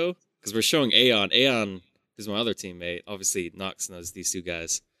weeks ago, because we're showing Aeon. Aeon is my other teammate. Obviously, Nox knows these two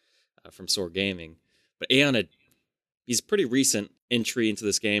guys from Soar Gaming. But Aeon he's pretty recent entry into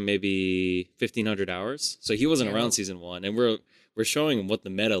this game, maybe 1,500 hours. So he wasn't around Season 1. And we're showing him what the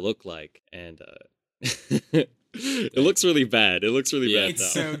meta looked like. And it looks really bad. It looks really bad.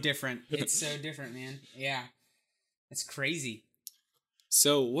 It's so different. It's so different, man. Yeah. It's crazy.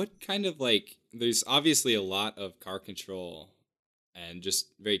 So what kind of like, there's obviously a lot of car control and just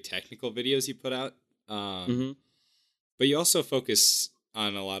very technical videos you put out. But you also focus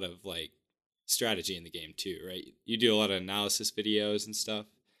on a lot of like strategy in the game too, right? You do a lot of analysis videos and stuff.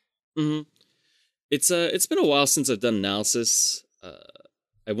 It's been a while since I've done analysis.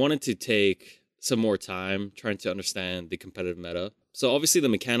 I wanted to take some more time trying to understand the competitive meta. So obviously the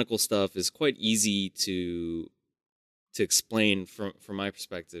mechanical stuff is quite easy to explain from my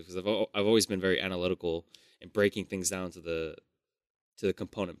perspective, because I've always been very analytical and breaking things down to the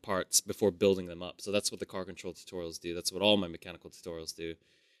component parts before building them up. So that's what the car control tutorials do. That's what all my mechanical tutorials do.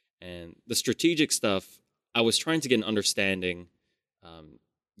 And the strategic stuff, I was trying to get an understanding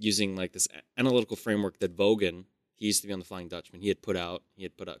using like this analytical framework that Vogan, he used to be on the Flying Dutchman, he had put out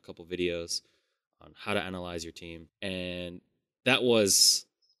a couple videos on how to analyze your team. And that was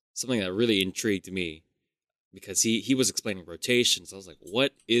something that really intrigued me, because he was explaining rotations. I was like,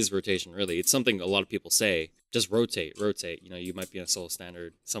 what is rotation really? It's something a lot of people say, just rotate. You know, you might be on a solo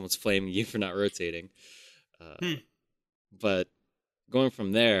standard. Someone's flaming you for not rotating. But going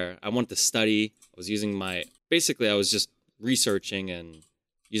from there, I wanted to study. I was just researching and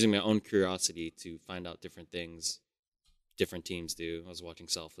using my own curiosity to find out different things different teams do. I was watching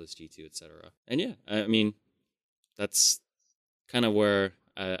Selfless, G2, etc. And yeah, I mean, that's kind of where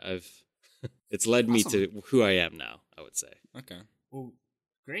I've... It's led me to who I am now, I would say. Okay. Well,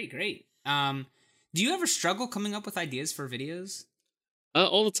 great. Do you ever struggle coming up with ideas for videos?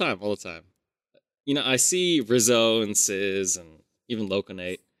 All the time. You know, I see Rizzo and Sizz and even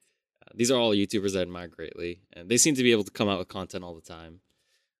Loconate. These are all YouTubers I admire greatly, and they seem to be able to come out with content all the time.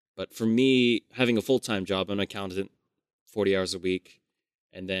 But for me, having a full-time job, I'm an accountant, 40 hours a week,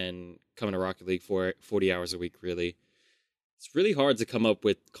 and then coming to Rocket League for 40 hours a week, really. It's really hard to come up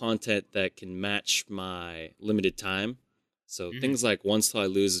with content that can match my limited time. So things like Once Till I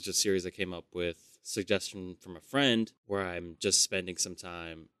Lose is just a series I came up with, suggestion from a friend, where I'm just spending some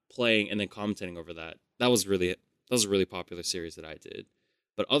time playing and then commentating over that. That was a really popular series that I did.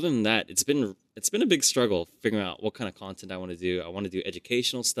 But other than that, it's been a big struggle figuring out what kind of content I want to do. I want to do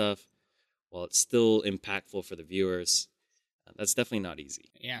educational stuff while it's still impactful for the viewers. That's definitely not easy.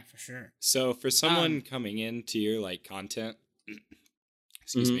 Yeah, for sure. So for someone coming into your like content,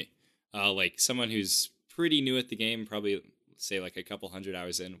 excuse me, like someone who's pretty new at the game, probably say like a couple hundred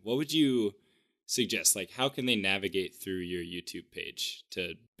hours in, what would you suggest? Like, how can they navigate through your YouTube page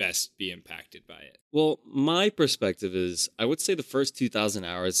to best be impacted by it? Well, my perspective is, I would say the first 2,000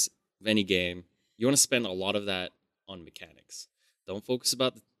 hours of any game, you want to spend a lot of that on mechanics. Don't focus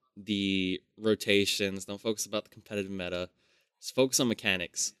about the rotations. Don't focus about the competitive meta. Just focus on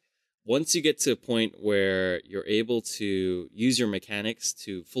mechanics. Once you get to a point where you're able to use your mechanics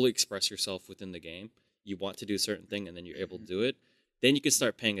to fully express yourself within the game, you want to do a certain thing and then you're able to do it, then you can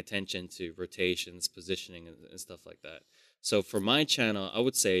start paying attention to rotations, positioning, and stuff like that. So for my channel, I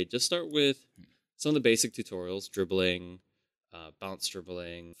would say just start with some of the basic tutorials, dribbling, bounce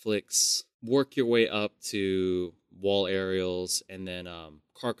dribbling, flicks, work your way up to wall aerials, and then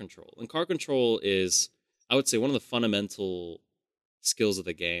car control. And car control is, I would say, one of the fundamental skills of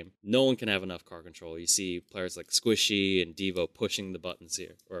the game. No one can have enough car control. You see players like Squishy and Devo pushing the buttons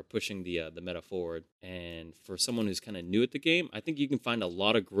here, or pushing the meta forward. And for someone who's kind of new at the game, I think you can find a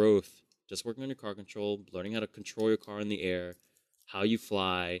lot of growth just working on your car control, learning how to control your car in the air, how you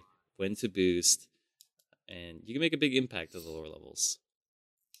fly, when to boost, and you can make a big impact at the lower levels.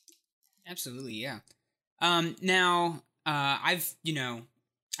 Absolutely, yeah. Now, I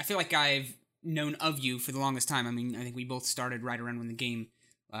feel like I've known of you for the longest time. I mean, I think we both started right around when the game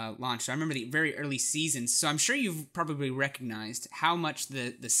launched. So I remember the very early seasons. So I'm sure you've probably recognized how much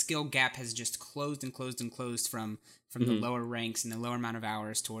the skill gap has just closed and closed and closed from the lower ranks and the lower amount of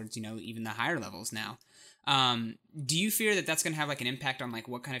hours towards, even the higher levels now. Do you fear that that's going to have like an impact on like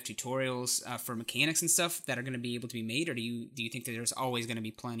what kind of tutorials for mechanics and stuff that are going to be able to be made, or do you think that there's always going to be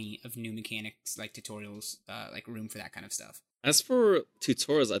plenty of new mechanics like tutorials, like room for that kind of stuff? As for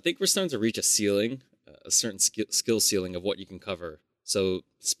tutorials, I think we're starting to reach a ceiling, a certain skill ceiling of what you can cover. So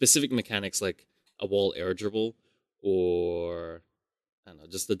specific mechanics like a wall air dribble or I don't know,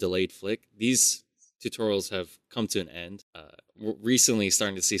 just the delayed flick. These tutorials have come to an end. We're recently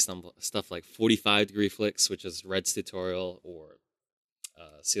starting to see some stuff like 45-degree flicks, which is Red's tutorial, or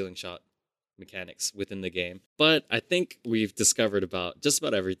ceiling shot mechanics within the game. But I think we've discovered just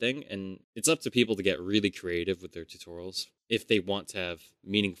about everything, and it's up to people to get really creative with their tutorials if they want to have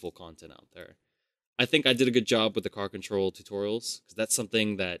meaningful content out there. I think I did a good job with the car control tutorials, because that's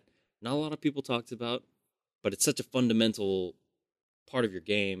something that not a lot of people talked about, but it's such a fundamental part of your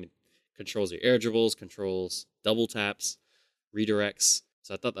game. It controls your air dribbles, controls double taps, redirects.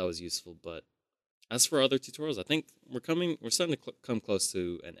 So I thought that was useful. But as for other tutorials, I think we're starting to come close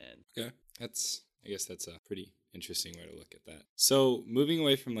to an end. Okay. I guess that's a pretty interesting way to look at that. So moving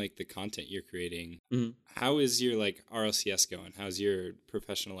away from like the content you're creating, how is your like RLCS going? How's your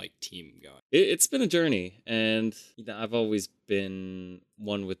professional like team going? It's been a journey, and I've always been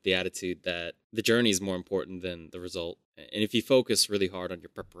one with the attitude that the journey is more important than the result. And if you focus really hard on your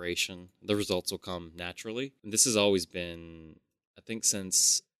preparation, the results will come naturally. And this has always been, I think,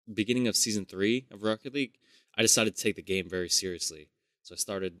 since beginning of season 3 of Rocket League, I decided to take the game very seriously. So I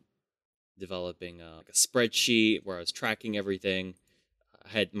started developing a spreadsheet where I was tracking everything. I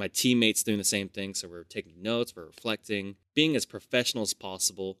had my teammates doing the same thing, so we were taking notes, we were reflecting, being as professional as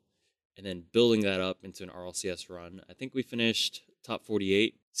possible, and then building that up into an RLCS run. I think we finished top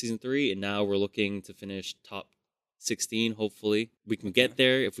 48 season 3, and now we're looking to finish top 16, hopefully. We can get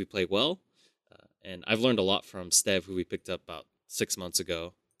there if we play well. And I've learned a lot from Stev, who we picked up about 6 weeks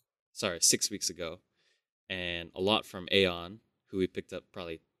ago, and a lot from Aeon, who we picked up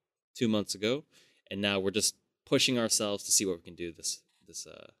probably 2 months ago, and now we're just pushing ourselves to see what we can do this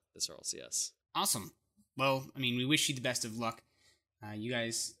RLCS. Awesome. Well, I mean, we wish you the best of luck. You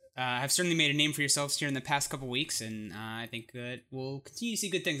guys have certainly made a name for yourselves here in the past couple weeks, and I think that we'll continue to see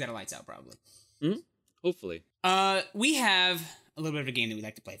good things out of Lights Out, probably. Mm-hmm. Hopefully. We have a little bit of a game that we'd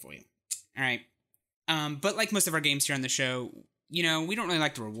like to play for you. All right. But like most of our games here on the show, we don't really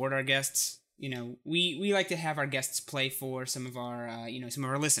like to reward our guests. We like to have our guests play for some of our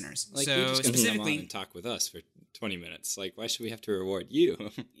listeners. Like, so you're just gonna specifically, come on and talk with us for 20 minutes. Like, why should we have to reward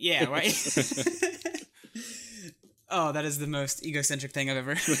you? Yeah, right. Oh, that is the most egocentric thing I've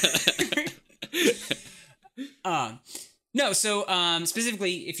ever heard. No, so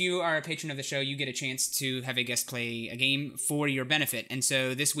specifically, if you are a patron of the show, you get a chance to have a guest play a game for your benefit. And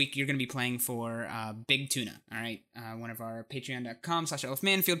so this week, you're going to be playing for Big Tuna, all right? One of our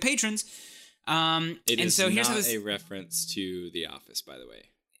patreon.com/ElfManfield patrons. It is not a reference to The Office, by the way.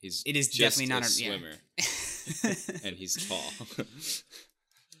 It is just definitely not a swimmer. Yeah. And he's tall.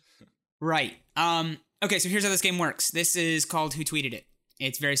 Right. Okay, so here's how this game works. This is called Who Tweeted It.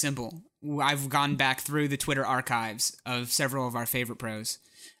 It's very simple. I've gone back through the Twitter archives of several of our favorite pros,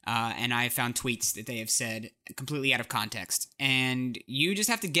 and I found tweets that they have said completely out of context. And you just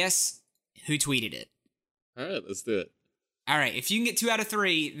have to guess who tweeted it. All right, let's do it. All right, if you can get 2 out of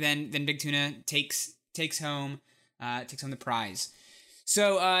 3, then Big Tuna takes home the prize.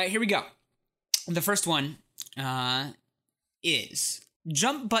 So here we go. The first one is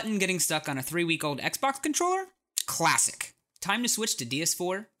jump button getting stuck on a 3-week-old Xbox controller. Classic. time to switch to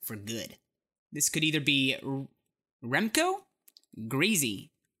DS4 for good. This could either be Remco,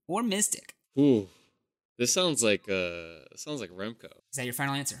 Greasy, or Mystic. Ooh, this sounds like Remco. Is that your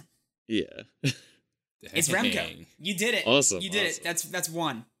final answer? Yeah. It's Remco. You did it. Awesome. You did it. That's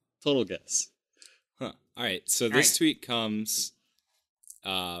one. Total guess. Huh. All right. So this tweet comes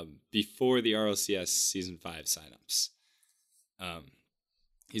before the RLCS Season 5 signups.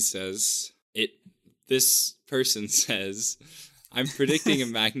 He says, this person says, I'm predicting a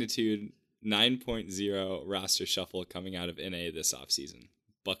magnitude 9.0 roster shuffle coming out of NA this offseason.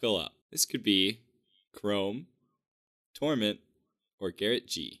 Buckle up. This could be Chrome, Torment, or Garrett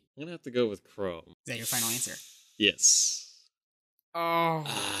G. I'm going to have to go with Chrome. Is that your final answer? Yes. Oh.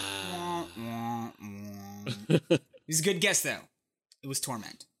 It was a good guess, though. It was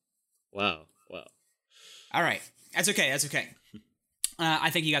Torment. Wow. All right. That's okay. I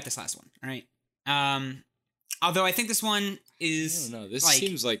think you got this last one. All right. Although I think this one is... I don't know. This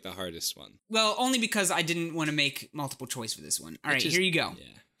seems like the hardest one. Well, only because I didn't want to make multiple choice for this one. All right, here you go.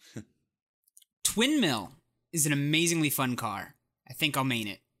 Yeah. Twin Mill is an amazingly fun car. I think I'll main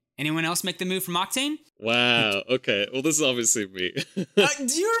it. Anyone else make the move from Octane? Wow. Okay. Well, this is obviously me. Do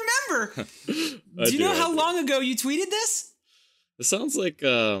you remember? Do you know how long ago you tweeted this? It sounds like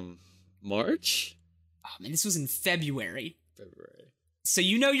March? Oh man, this was in February. So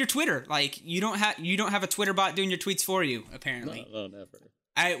you know your Twitter. Like you don't have a Twitter bot doing your tweets for you, apparently. No,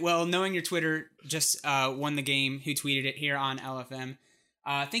 never. Well, knowing your Twitter just won the game. Who tweeted it here on LFM?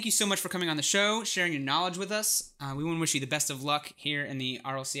 Thank you so much for coming on the show, sharing your knowledge with us. We want to wish you the best of luck here in the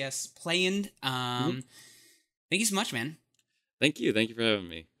RLCS play-in. Thank you so much, man. Thank you for having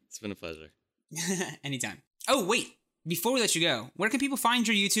me. It's been a pleasure. Anytime. Oh, wait. Before we let you go, where can people find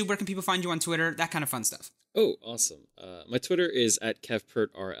your YouTube? Where can people find you on Twitter? That kind of fun stuff. Oh, awesome. My Twitter is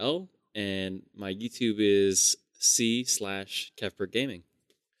 @KevPertRL, and my YouTube is C/KevPertGaming.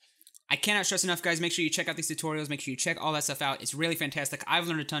 I cannot stress enough, guys. Make sure you check out these tutorials. Make sure you check all that stuff out. It's really fantastic. I've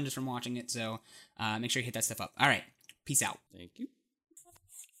learned a ton just from watching it, so make sure you hit that stuff up. All right. Peace out. Thank you.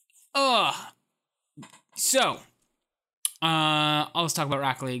 So, let's talk about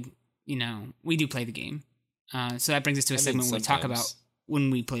Rocket League. You know, we do play the game. So that brings us to a segment where we talk about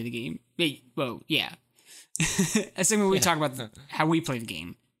when we play the game. Yeah. A segment where we talk about how we play the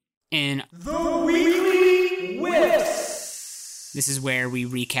game. And the Weekly Whiffs. This is where we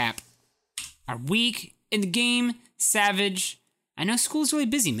recap our week in the game. Savage, I know school's really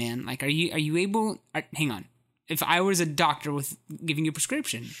busy, man. Like, are you able... hang on. If I was a doctor with giving you a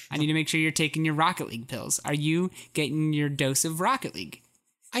prescription, I need to make sure you're taking your Rocket League pills. Are you getting your dose of Rocket League?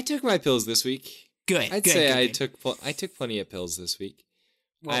 I took my pills this week. Good. I'd say I took plenty of pills this week.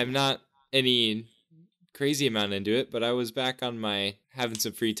 Well, I'm not any crazy amount into it, but I was back on my having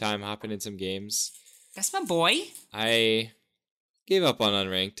some free time, hopping in some games. That's my boy. I gave up on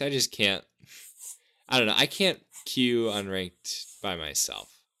Unranked. I just can't. I don't know. I can't queue Unranked by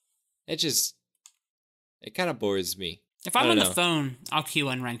myself. It kind of bores me. If I'm on the phone, I'll queue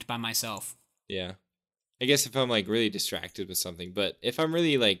Unranked by myself. Yeah. I guess if I'm like really distracted with something, but if I'm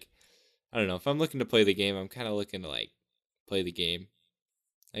really like, I don't know, if I'm looking to play the game, I'm kind of looking to like play the game,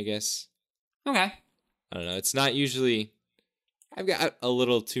 I guess. Okay. I don't know. It's not usually, I've got a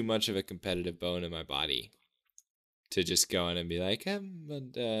little too much of a competitive bone in my body to just go in and be like,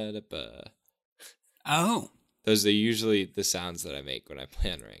 oh. Those are usually the sounds that I make when I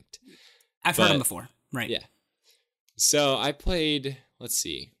play Unranked. I've heard them before. Right. Yeah. So I played, let's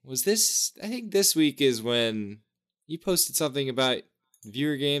see, I think this week is when you posted something about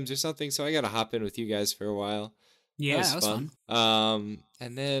viewer games or something, so I got to hop in with you guys for a while. Yeah, that was fun.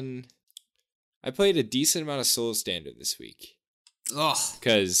 And then I played a decent amount of solo standard this week. Ugh.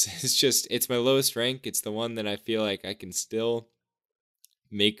 Because it's my lowest rank. It's the one that I feel like I can still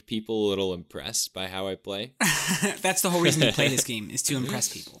make people a little impressed by how I play. That's the whole reason you play this game, is to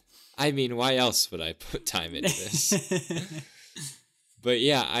impress people. I mean, why else would I put time into this? But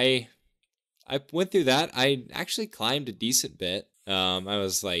yeah, I went through that. I actually climbed a decent bit. I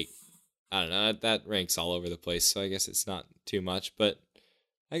was like, I don't know, that ranks all over the place, so I guess it's not too much, but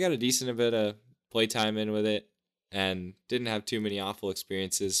I got a decent bit of playtime in with it and didn't have too many awful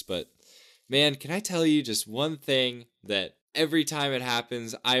experiences. But man, can I tell you just one thing that every time it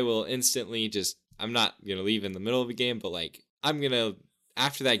happens, I will instantly I'm not going to leave in the middle of a game, but like,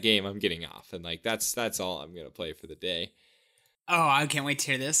 after that game, I'm getting off, and like that's all I'm gonna play for the day. Oh, I can't wait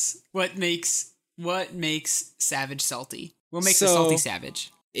to hear this. What makes Savage salty? What makes a salty Savage?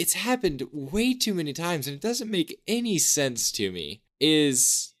 It's happened way too many times, and it doesn't make any sense to me.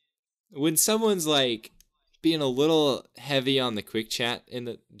 Is when someone's like being a little heavy on the quick chat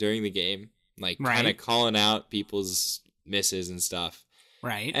during the game, like kind of calling out people's misses and stuff.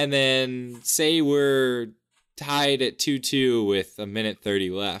 Right. And then say we're tied at 2-2 with a minute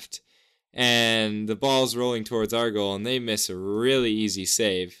 30 left, and the ball's rolling towards our goal, and they miss a really easy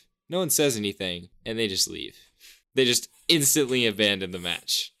save. No one says anything, and they just leave. They just instantly abandon the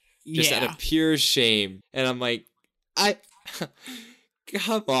match. Just out of pure shame. And I'm like,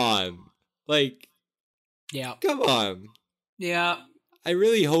 come on. Like, yeah. Come on. Yeah. I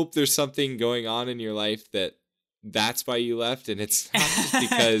really hope there's something going on in your life that's why you left, and it's not just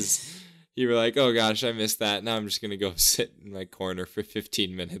because you were like, oh gosh, I missed that. Now I'm just going to go sit in my corner for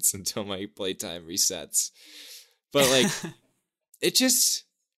 15 minutes until my playtime resets. But like,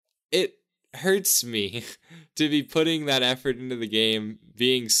 it hurts me to be putting that effort into the game,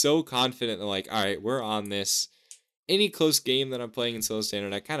 being so confident that like, all right, we're on this. Any close game that I'm playing in solo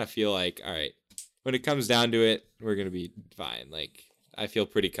standard, I kind of feel like, all right, when it comes down to it, we're going to be fine. Like, I feel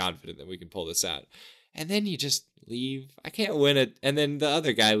pretty confident that we can pull this out. And then you just leave. I can't win it. And then the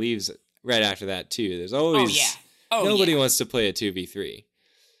other guy leaves right after that too. There's always nobody wants to play a 2v3.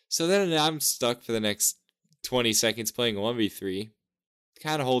 So then I'm stuck for the next 20 seconds playing a 1v3,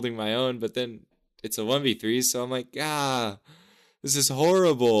 kind of holding my own, but then it's a 1v3, so I'm like, this is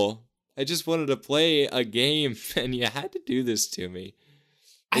horrible. I just wanted to play a game, and you had to do this to me.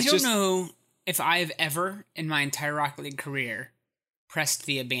 I don't know if I've ever, in my entire Rocket League career, pressed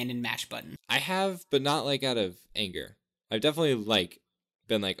the abandoned match button. I have, but not like out of anger. I've definitely like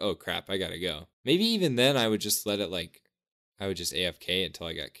been like, oh crap, I gotta go. Maybe even then I would just let it like, I would just AFK until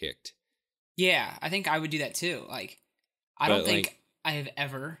I got kicked. Yeah, I think I would do that too. Like, I don't think I have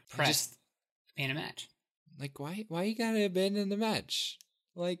ever pressed abandon match. Like, why you gotta abandon the match?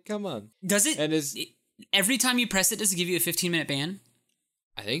 Like, come on. Does it? And every time you press it, does it give you a 15-minute ban?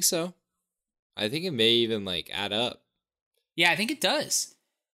 I think so. I think it may even like add up. Yeah, I think it does.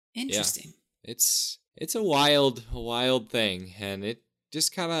 Interesting. Yeah. It's a wild thing, and it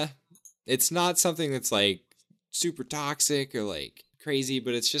just kind of, it's not something that's like super toxic or like crazy,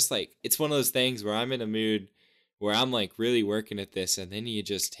 but it's just like, it's one of those things where I'm in a mood where I'm like really working at this, and then you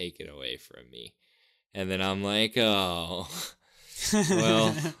just take it away from me. And then I'm like, oh,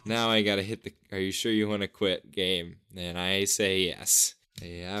 well, now I gotta hit the, are you sure you want to quit game? And I say yes. I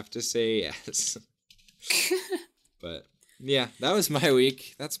have to say yes. But yeah, that was my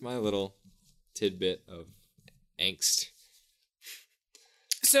week. That's my little tidbit of angst.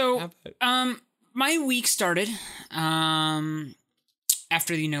 So, my week started after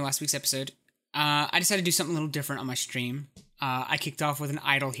last week's episode. I decided to do something a little different on my stream. I kicked off with an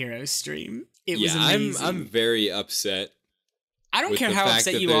Idle Heroes stream. It was amazing. I'm very upset. I don't care how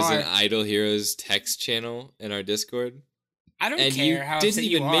upset you are. There's an Idle Heroes text channel in our Discord. I don't care how upset you are. And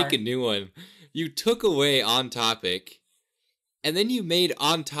you didn't even make a new one. You took away On Topic. And then you made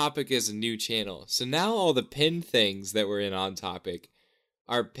On Topic as a new channel. So now all the pinned things that were in On Topic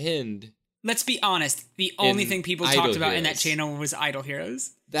are pinned. Let's be honest. The only thing people talked about in that channel was Idle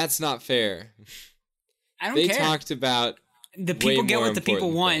Heroes. That's not fair. I don't care. They talked about the people get what the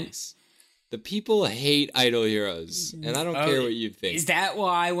people want. Things. The people hate Idle Heroes, and I don't care what you think. Is that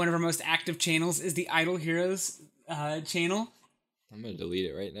why one of our most active channels is the Idle Heroes channel? I'm gonna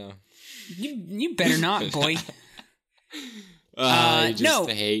delete it right now. You better not, boy. No.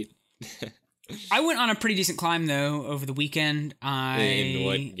 Hate. I went on a pretty decent climb though over the weekend. In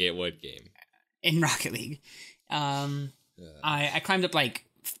what game? In Rocket League. I climbed up like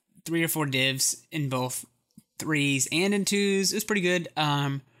 3 or 4 divs in both 3s and in 2s. It was pretty good.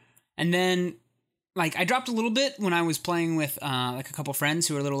 And then like I dropped a little bit when I was playing with like a couple friends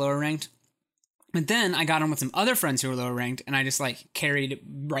who were a little lower ranked. But then I got on with some other friends who were lower ranked, and I just like carried it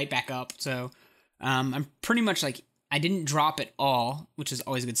right back up. So I'm pretty much like, I didn't drop at all, which is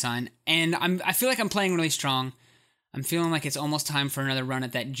always a good sign. And I feel like I'm playing really strong. I'm feeling like it's almost time for another run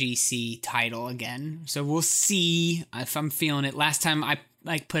at that GC title again. So we'll see if I'm feeling it. Last time I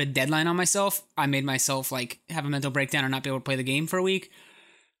like put a deadline on myself, I made myself like have a mental breakdown or not be able to play the game for a week.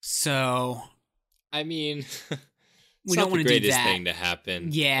 So I mean, we don't want to do that. It's not the greatest thing to happen.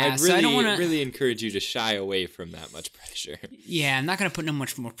 Yeah, I'd really, so I don't want to really encourage you to shy away from that much pressure. Yeah, I'm not going to put no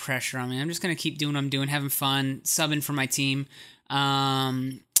much more pressure on me. I'm just going to keep doing what I'm doing, having fun, subbing for my team.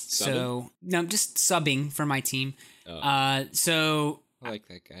 So no, just subbing for my team. Oh. So I like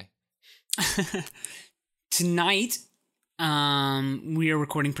that guy. Tonight, we are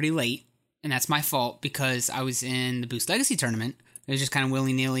recording pretty late, and that's my fault because I was in the Boost Legacy tournament. It was just kind of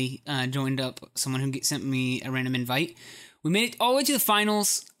willy-nilly joined up someone who sent me a random invite. We made it all the way to the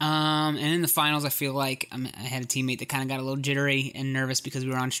finals, and in the finals I feel like I had a teammate that kind of got a little jittery and nervous because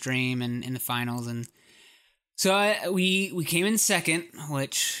we were on stream and in the finals, and so we came in second,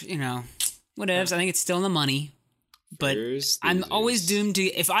 which, whatevs. I think it's still in the money. but I'm always doomed to,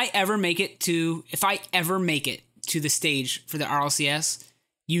 if I ever make it to the stage for the RLCS,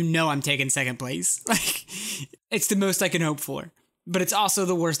 I'm taking second place. Like, it's the most I can hope for, but it's also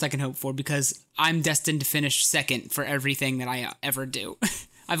the worst I can hope for because I'm destined to finish second for everything that I ever do.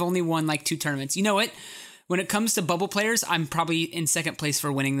 I've only won like 2 tournaments. You know what? When it comes to bubble players, I'm probably in second place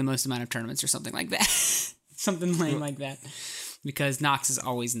for winning the most amount of tournaments or something like that. Something lame like that. Because Nox is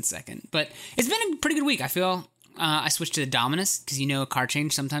always in second. But it's been a pretty good week. I feel I switched to the Dominus because a car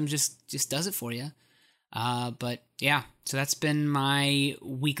change sometimes just does it for you. But yeah, so that's been my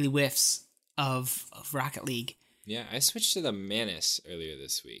weekly whiffs of Rocket League. Yeah, I switched to the Manus earlier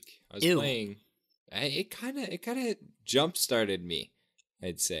this week. I was playing. It kind of jump started me,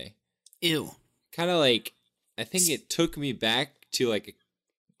 I'd say. Ew. Kind of like, I think it took me back to like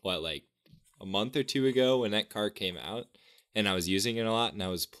a month or 2 ago when that car came out, and I was using it a lot and I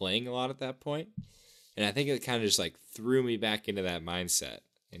was playing a lot at that point. And I think it kind of just like threw me back into that mindset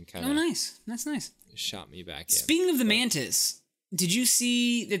and kind of. Oh, nice. That's nice. Shot me back in. Speaking of the Mantis, did you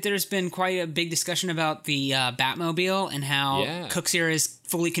see that there's been quite a big discussion about the Batmobile and how Cooksier is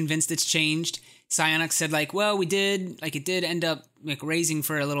fully convinced it's changed? Psyonix said it did end up like raising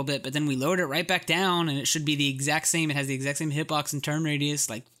for a little bit, but then we lowered it right back down and it should be the exact same. It has the exact same hitbox and turn radius.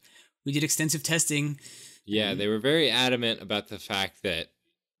 Like, we did extensive testing. Yeah, they were very adamant about the fact that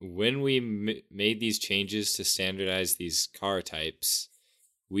when we made these changes to standardize these car types,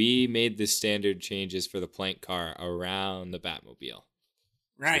 we made the standard changes for the plank car around the Batmobile.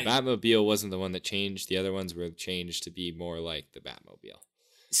 Right. So the Batmobile wasn't the one that changed. The other ones were changed to be more like the Batmobile.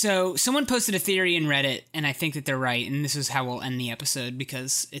 So someone posted a theory in Reddit, and I think that they're right, and this is how we'll end the episode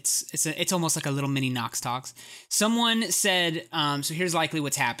because it's almost like a little mini Nox Talks. Someone said, so here's likely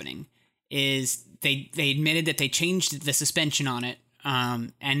what's happening, is they admitted that they changed the suspension on it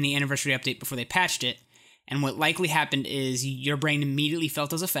and the anniversary update before they patched it, and what likely happened is your brain immediately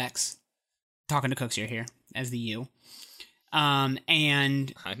felt those effects. Talking to Cooksier here as the you.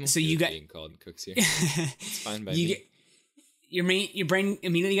 And I'm so you got being called Cooksier. It's fine by me. Your brain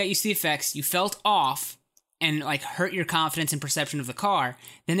immediately got used to the effects. You felt off and like hurt your confidence and perception of the car.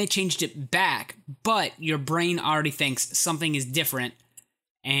 Then they changed it back, but your brain already thinks something is different,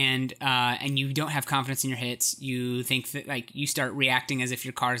 and you don't have confidence in your hits. You think that like you start reacting as if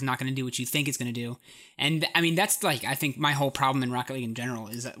your car is not going to do what you think it's going to do. And I mean that's like I think my whole problem in Rocket League in general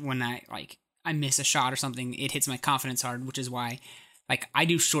is that when I miss a shot or something, it hits my confidence hard, which is why. Like, I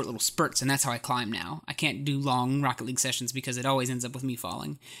do short little spurts, and that's how I climb now. I can't do long Rocket League sessions because it always ends up with me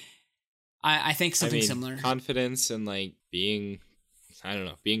falling. I think something similar. Confidence and, like, being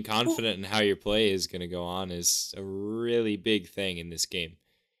confident in how your play is going to go on is a really big thing in this game.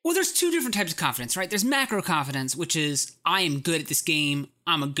 Well, there's 2 different types of confidence, right? There's macro confidence, which is, I am good at this game,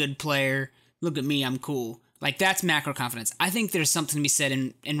 I'm a good player, look at me, I'm cool. Like, that's macro confidence. I think there's something to be said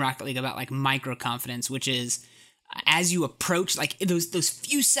in Rocket League about, like, micro confidence, which is... as you approach, like those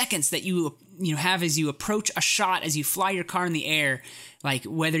few seconds that you have as you approach a shot, as you fly your car in the air, like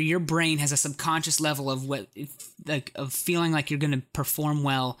whether your brain has a subconscious level of of feeling like you're going to perform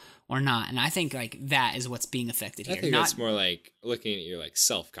well or not, and I think like that is what's being affected here. I think that's more like looking at your like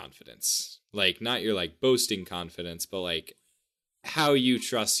self-confidence, like not your like boasting confidence, but like how you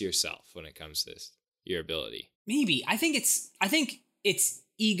trust yourself when it comes to this, your ability. Maybe I think it's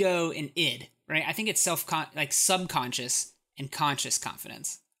ego and id. Right, I think it's subconscious and conscious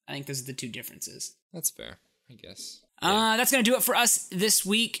confidence. I think those are the 2 differences. That's fair, I guess. That's going to do it for us this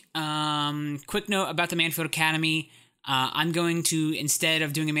week. Quick note about the Manfield Academy. I'm going to, instead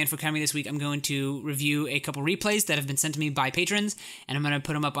of doing a Manfield Academy this week, I'm going to review a couple replays that have been sent to me by patrons, and I'm going to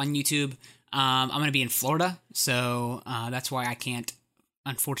put them up on YouTube. I'm going to be in Florida, so that's why I can't,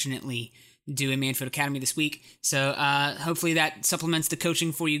 unfortunately, do a Manfield Academy this week. So hopefully that supplements the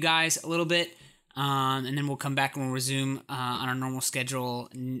coaching for you guys a little bit. And then we'll come back and we'll resume on our normal schedule.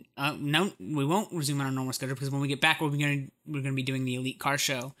 No, we won't resume on our normal schedule because when we get back, we're gonna be doing the Elite Car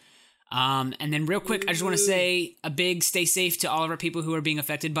Show. And then real quick, I just want to say a big stay safe to all of our people who are being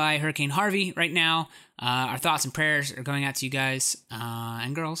affected by Hurricane Harvey right now. Our thoughts and prayers are going out to you guys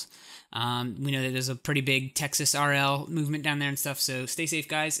and girls. We know that there's a pretty big Texas RL movement down there and stuff, so stay safe,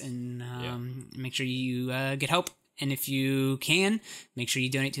 guys, and make sure you get help. And if you can, make sure you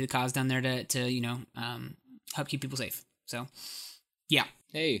donate to the cause down there to help keep people safe. So, yeah.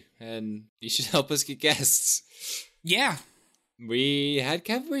 Hey, and you should help us get guests. Yeah. We had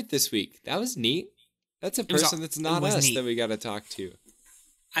Kevward this week. That was neat. That's a person that's not us neat. That we got to talk to.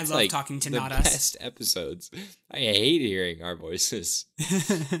 I love talking to not us. The best episodes. I hate hearing our voices.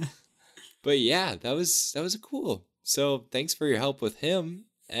 But yeah, that was cool. So thanks for your help with him.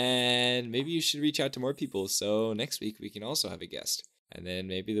 And maybe you should reach out to more people so next week we can also have a guest. And then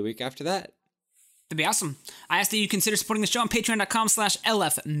maybe the week after that. That'd be awesome. I ask that you consider supporting the show on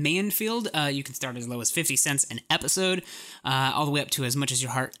patreon.com/LFmanfield. You can start as low as 50 cents an episode, all the way up to as much as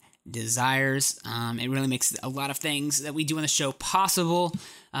your heart desires. It really makes a lot of things that we do on the show possible.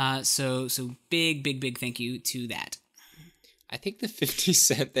 So big thank you to that. I think the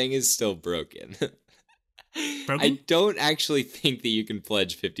 50-cent thing is still broken. Broken? I don't actually think that you can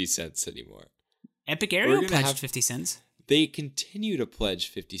pledge 50 cents anymore. Epic Ariel pledged 50 cents. They continue to pledge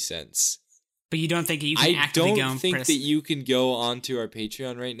 50 cents. But you don't think you can actively go and press... I don't think that you can go onto our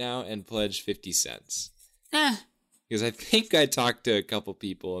Patreon right now and pledge 50 cents. Because I think I talked to a couple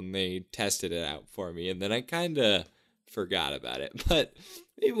people and they tested it out for me, and then I kind of forgot about it. But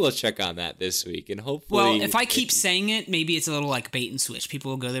maybe we'll check on that this week, and hopefully... Well, if I keep saying it, maybe it's a little like bait and switch.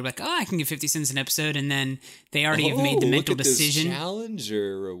 People will go there like, I can give 50 cents an episode, and then they already have made the mental decision. Look at those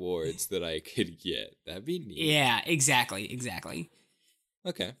Challenger rewards that I could get. That'd be neat. Yeah, exactly.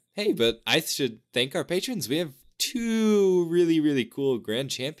 Okay. Hey, but I should thank our patrons. We have 2 really cool Grand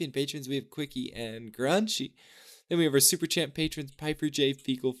Champion patrons. We have Quickie and Grunchy. Then we have our Super Champ patrons, Piper J,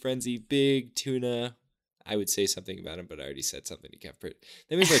 Fecal Frenzy, Big Tuna. I would say something about him, but I already said something to Kevpert.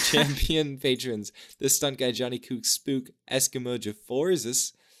 Then we have our Champion patrons, the Stunt Guy, Johnny Kook, Spook, Eskimo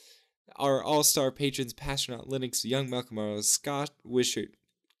Jaforzus. Our All-Star patrons, Pastronaut, Linux, Young Malcolm Arrows, Scott Wishart,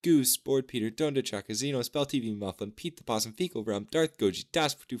 Goose, Board Peter, Donda Chakazino, Spell TV Mufflin, Pete the Possum, Fecal Realm, Darth Goji,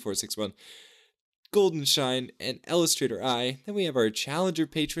 Das2461, Golden Shine, and Illustrator Eye. Then we have our Challenger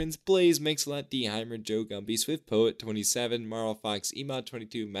patrons, Blaze, Mixalot, D. Heimer, Joe Gumby, Swift Poet 27, Marl Fox, Emod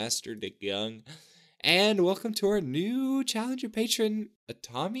 22, Master Dick Young. And welcome to our new Challenger patron,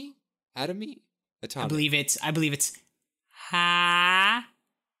 Atomy? Atomy? I believe it's Ha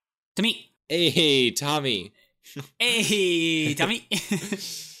to me. Hey, Tommy. Hey, Tommy.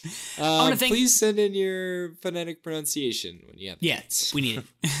 Please send in your phonetic pronunciation when you have that. Yes, we need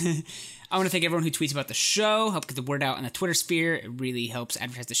it. I want to thank everyone who tweets about the show, help get the word out on the Twitter sphere. It really helps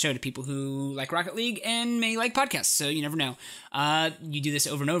advertise the show to people who like Rocket League and may like podcasts, so you never know. You do this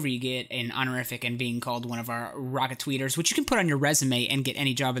over and over, you get an honorific and being called one of our Rocket Tweeters, which you can put on your resume and get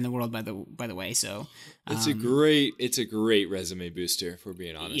any job in the world, by the way. So it's a great resume booster, if we're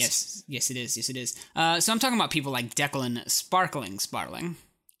being honest. Yes it is. So I'm talking about people like Declan Sparkling. Sparkle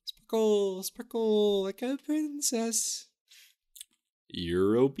like a princess.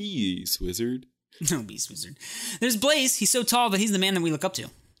 You're obese, wizard. Obese wizard. There's Blaze. He's so tall that he's the man that we look up to.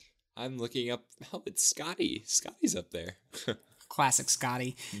 I'm looking up. Oh, it's Scotty. Scotty's up there. Classic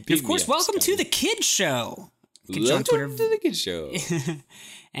Scotty. And of course, welcome to the Kid Show. Welcome to the Kid Show.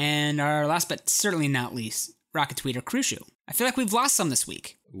 And our last but certainly not least, Rocket Tweeter Crucial. I feel like we've lost some this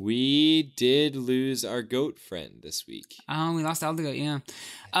week. We did lose our goat friend this week. Oh, we lost Aldo, yeah.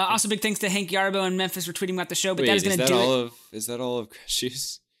 Also, big thanks to Hank Yarbo and Memphis for tweeting about the show. But that is going to do it. Is that all of Crush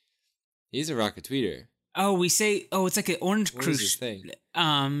Shoes? He's a Rocket Tweeter. Oh, we say, it's like an orange crush. Thing?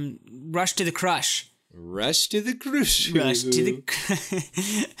 Rush to the crush. Rush to the crush. Rush to the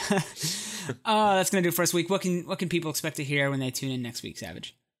Oh, that's going to do it for us week. What can people expect to hear when they tune in next week,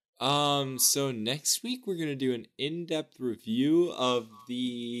 Savage? So next week we're gonna do an in-depth review of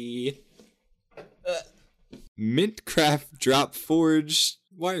the Mintcraft Drop Forge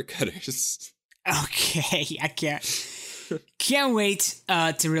wire cutters. Okay, I can't wait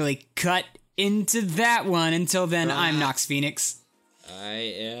to really cut into that one. Until then, I'm Nox Phoenix.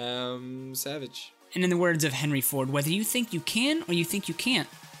 I am Savage. And in the words of Henry Ford, whether you think you can or you think you can't,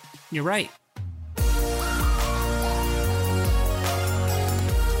 you're right.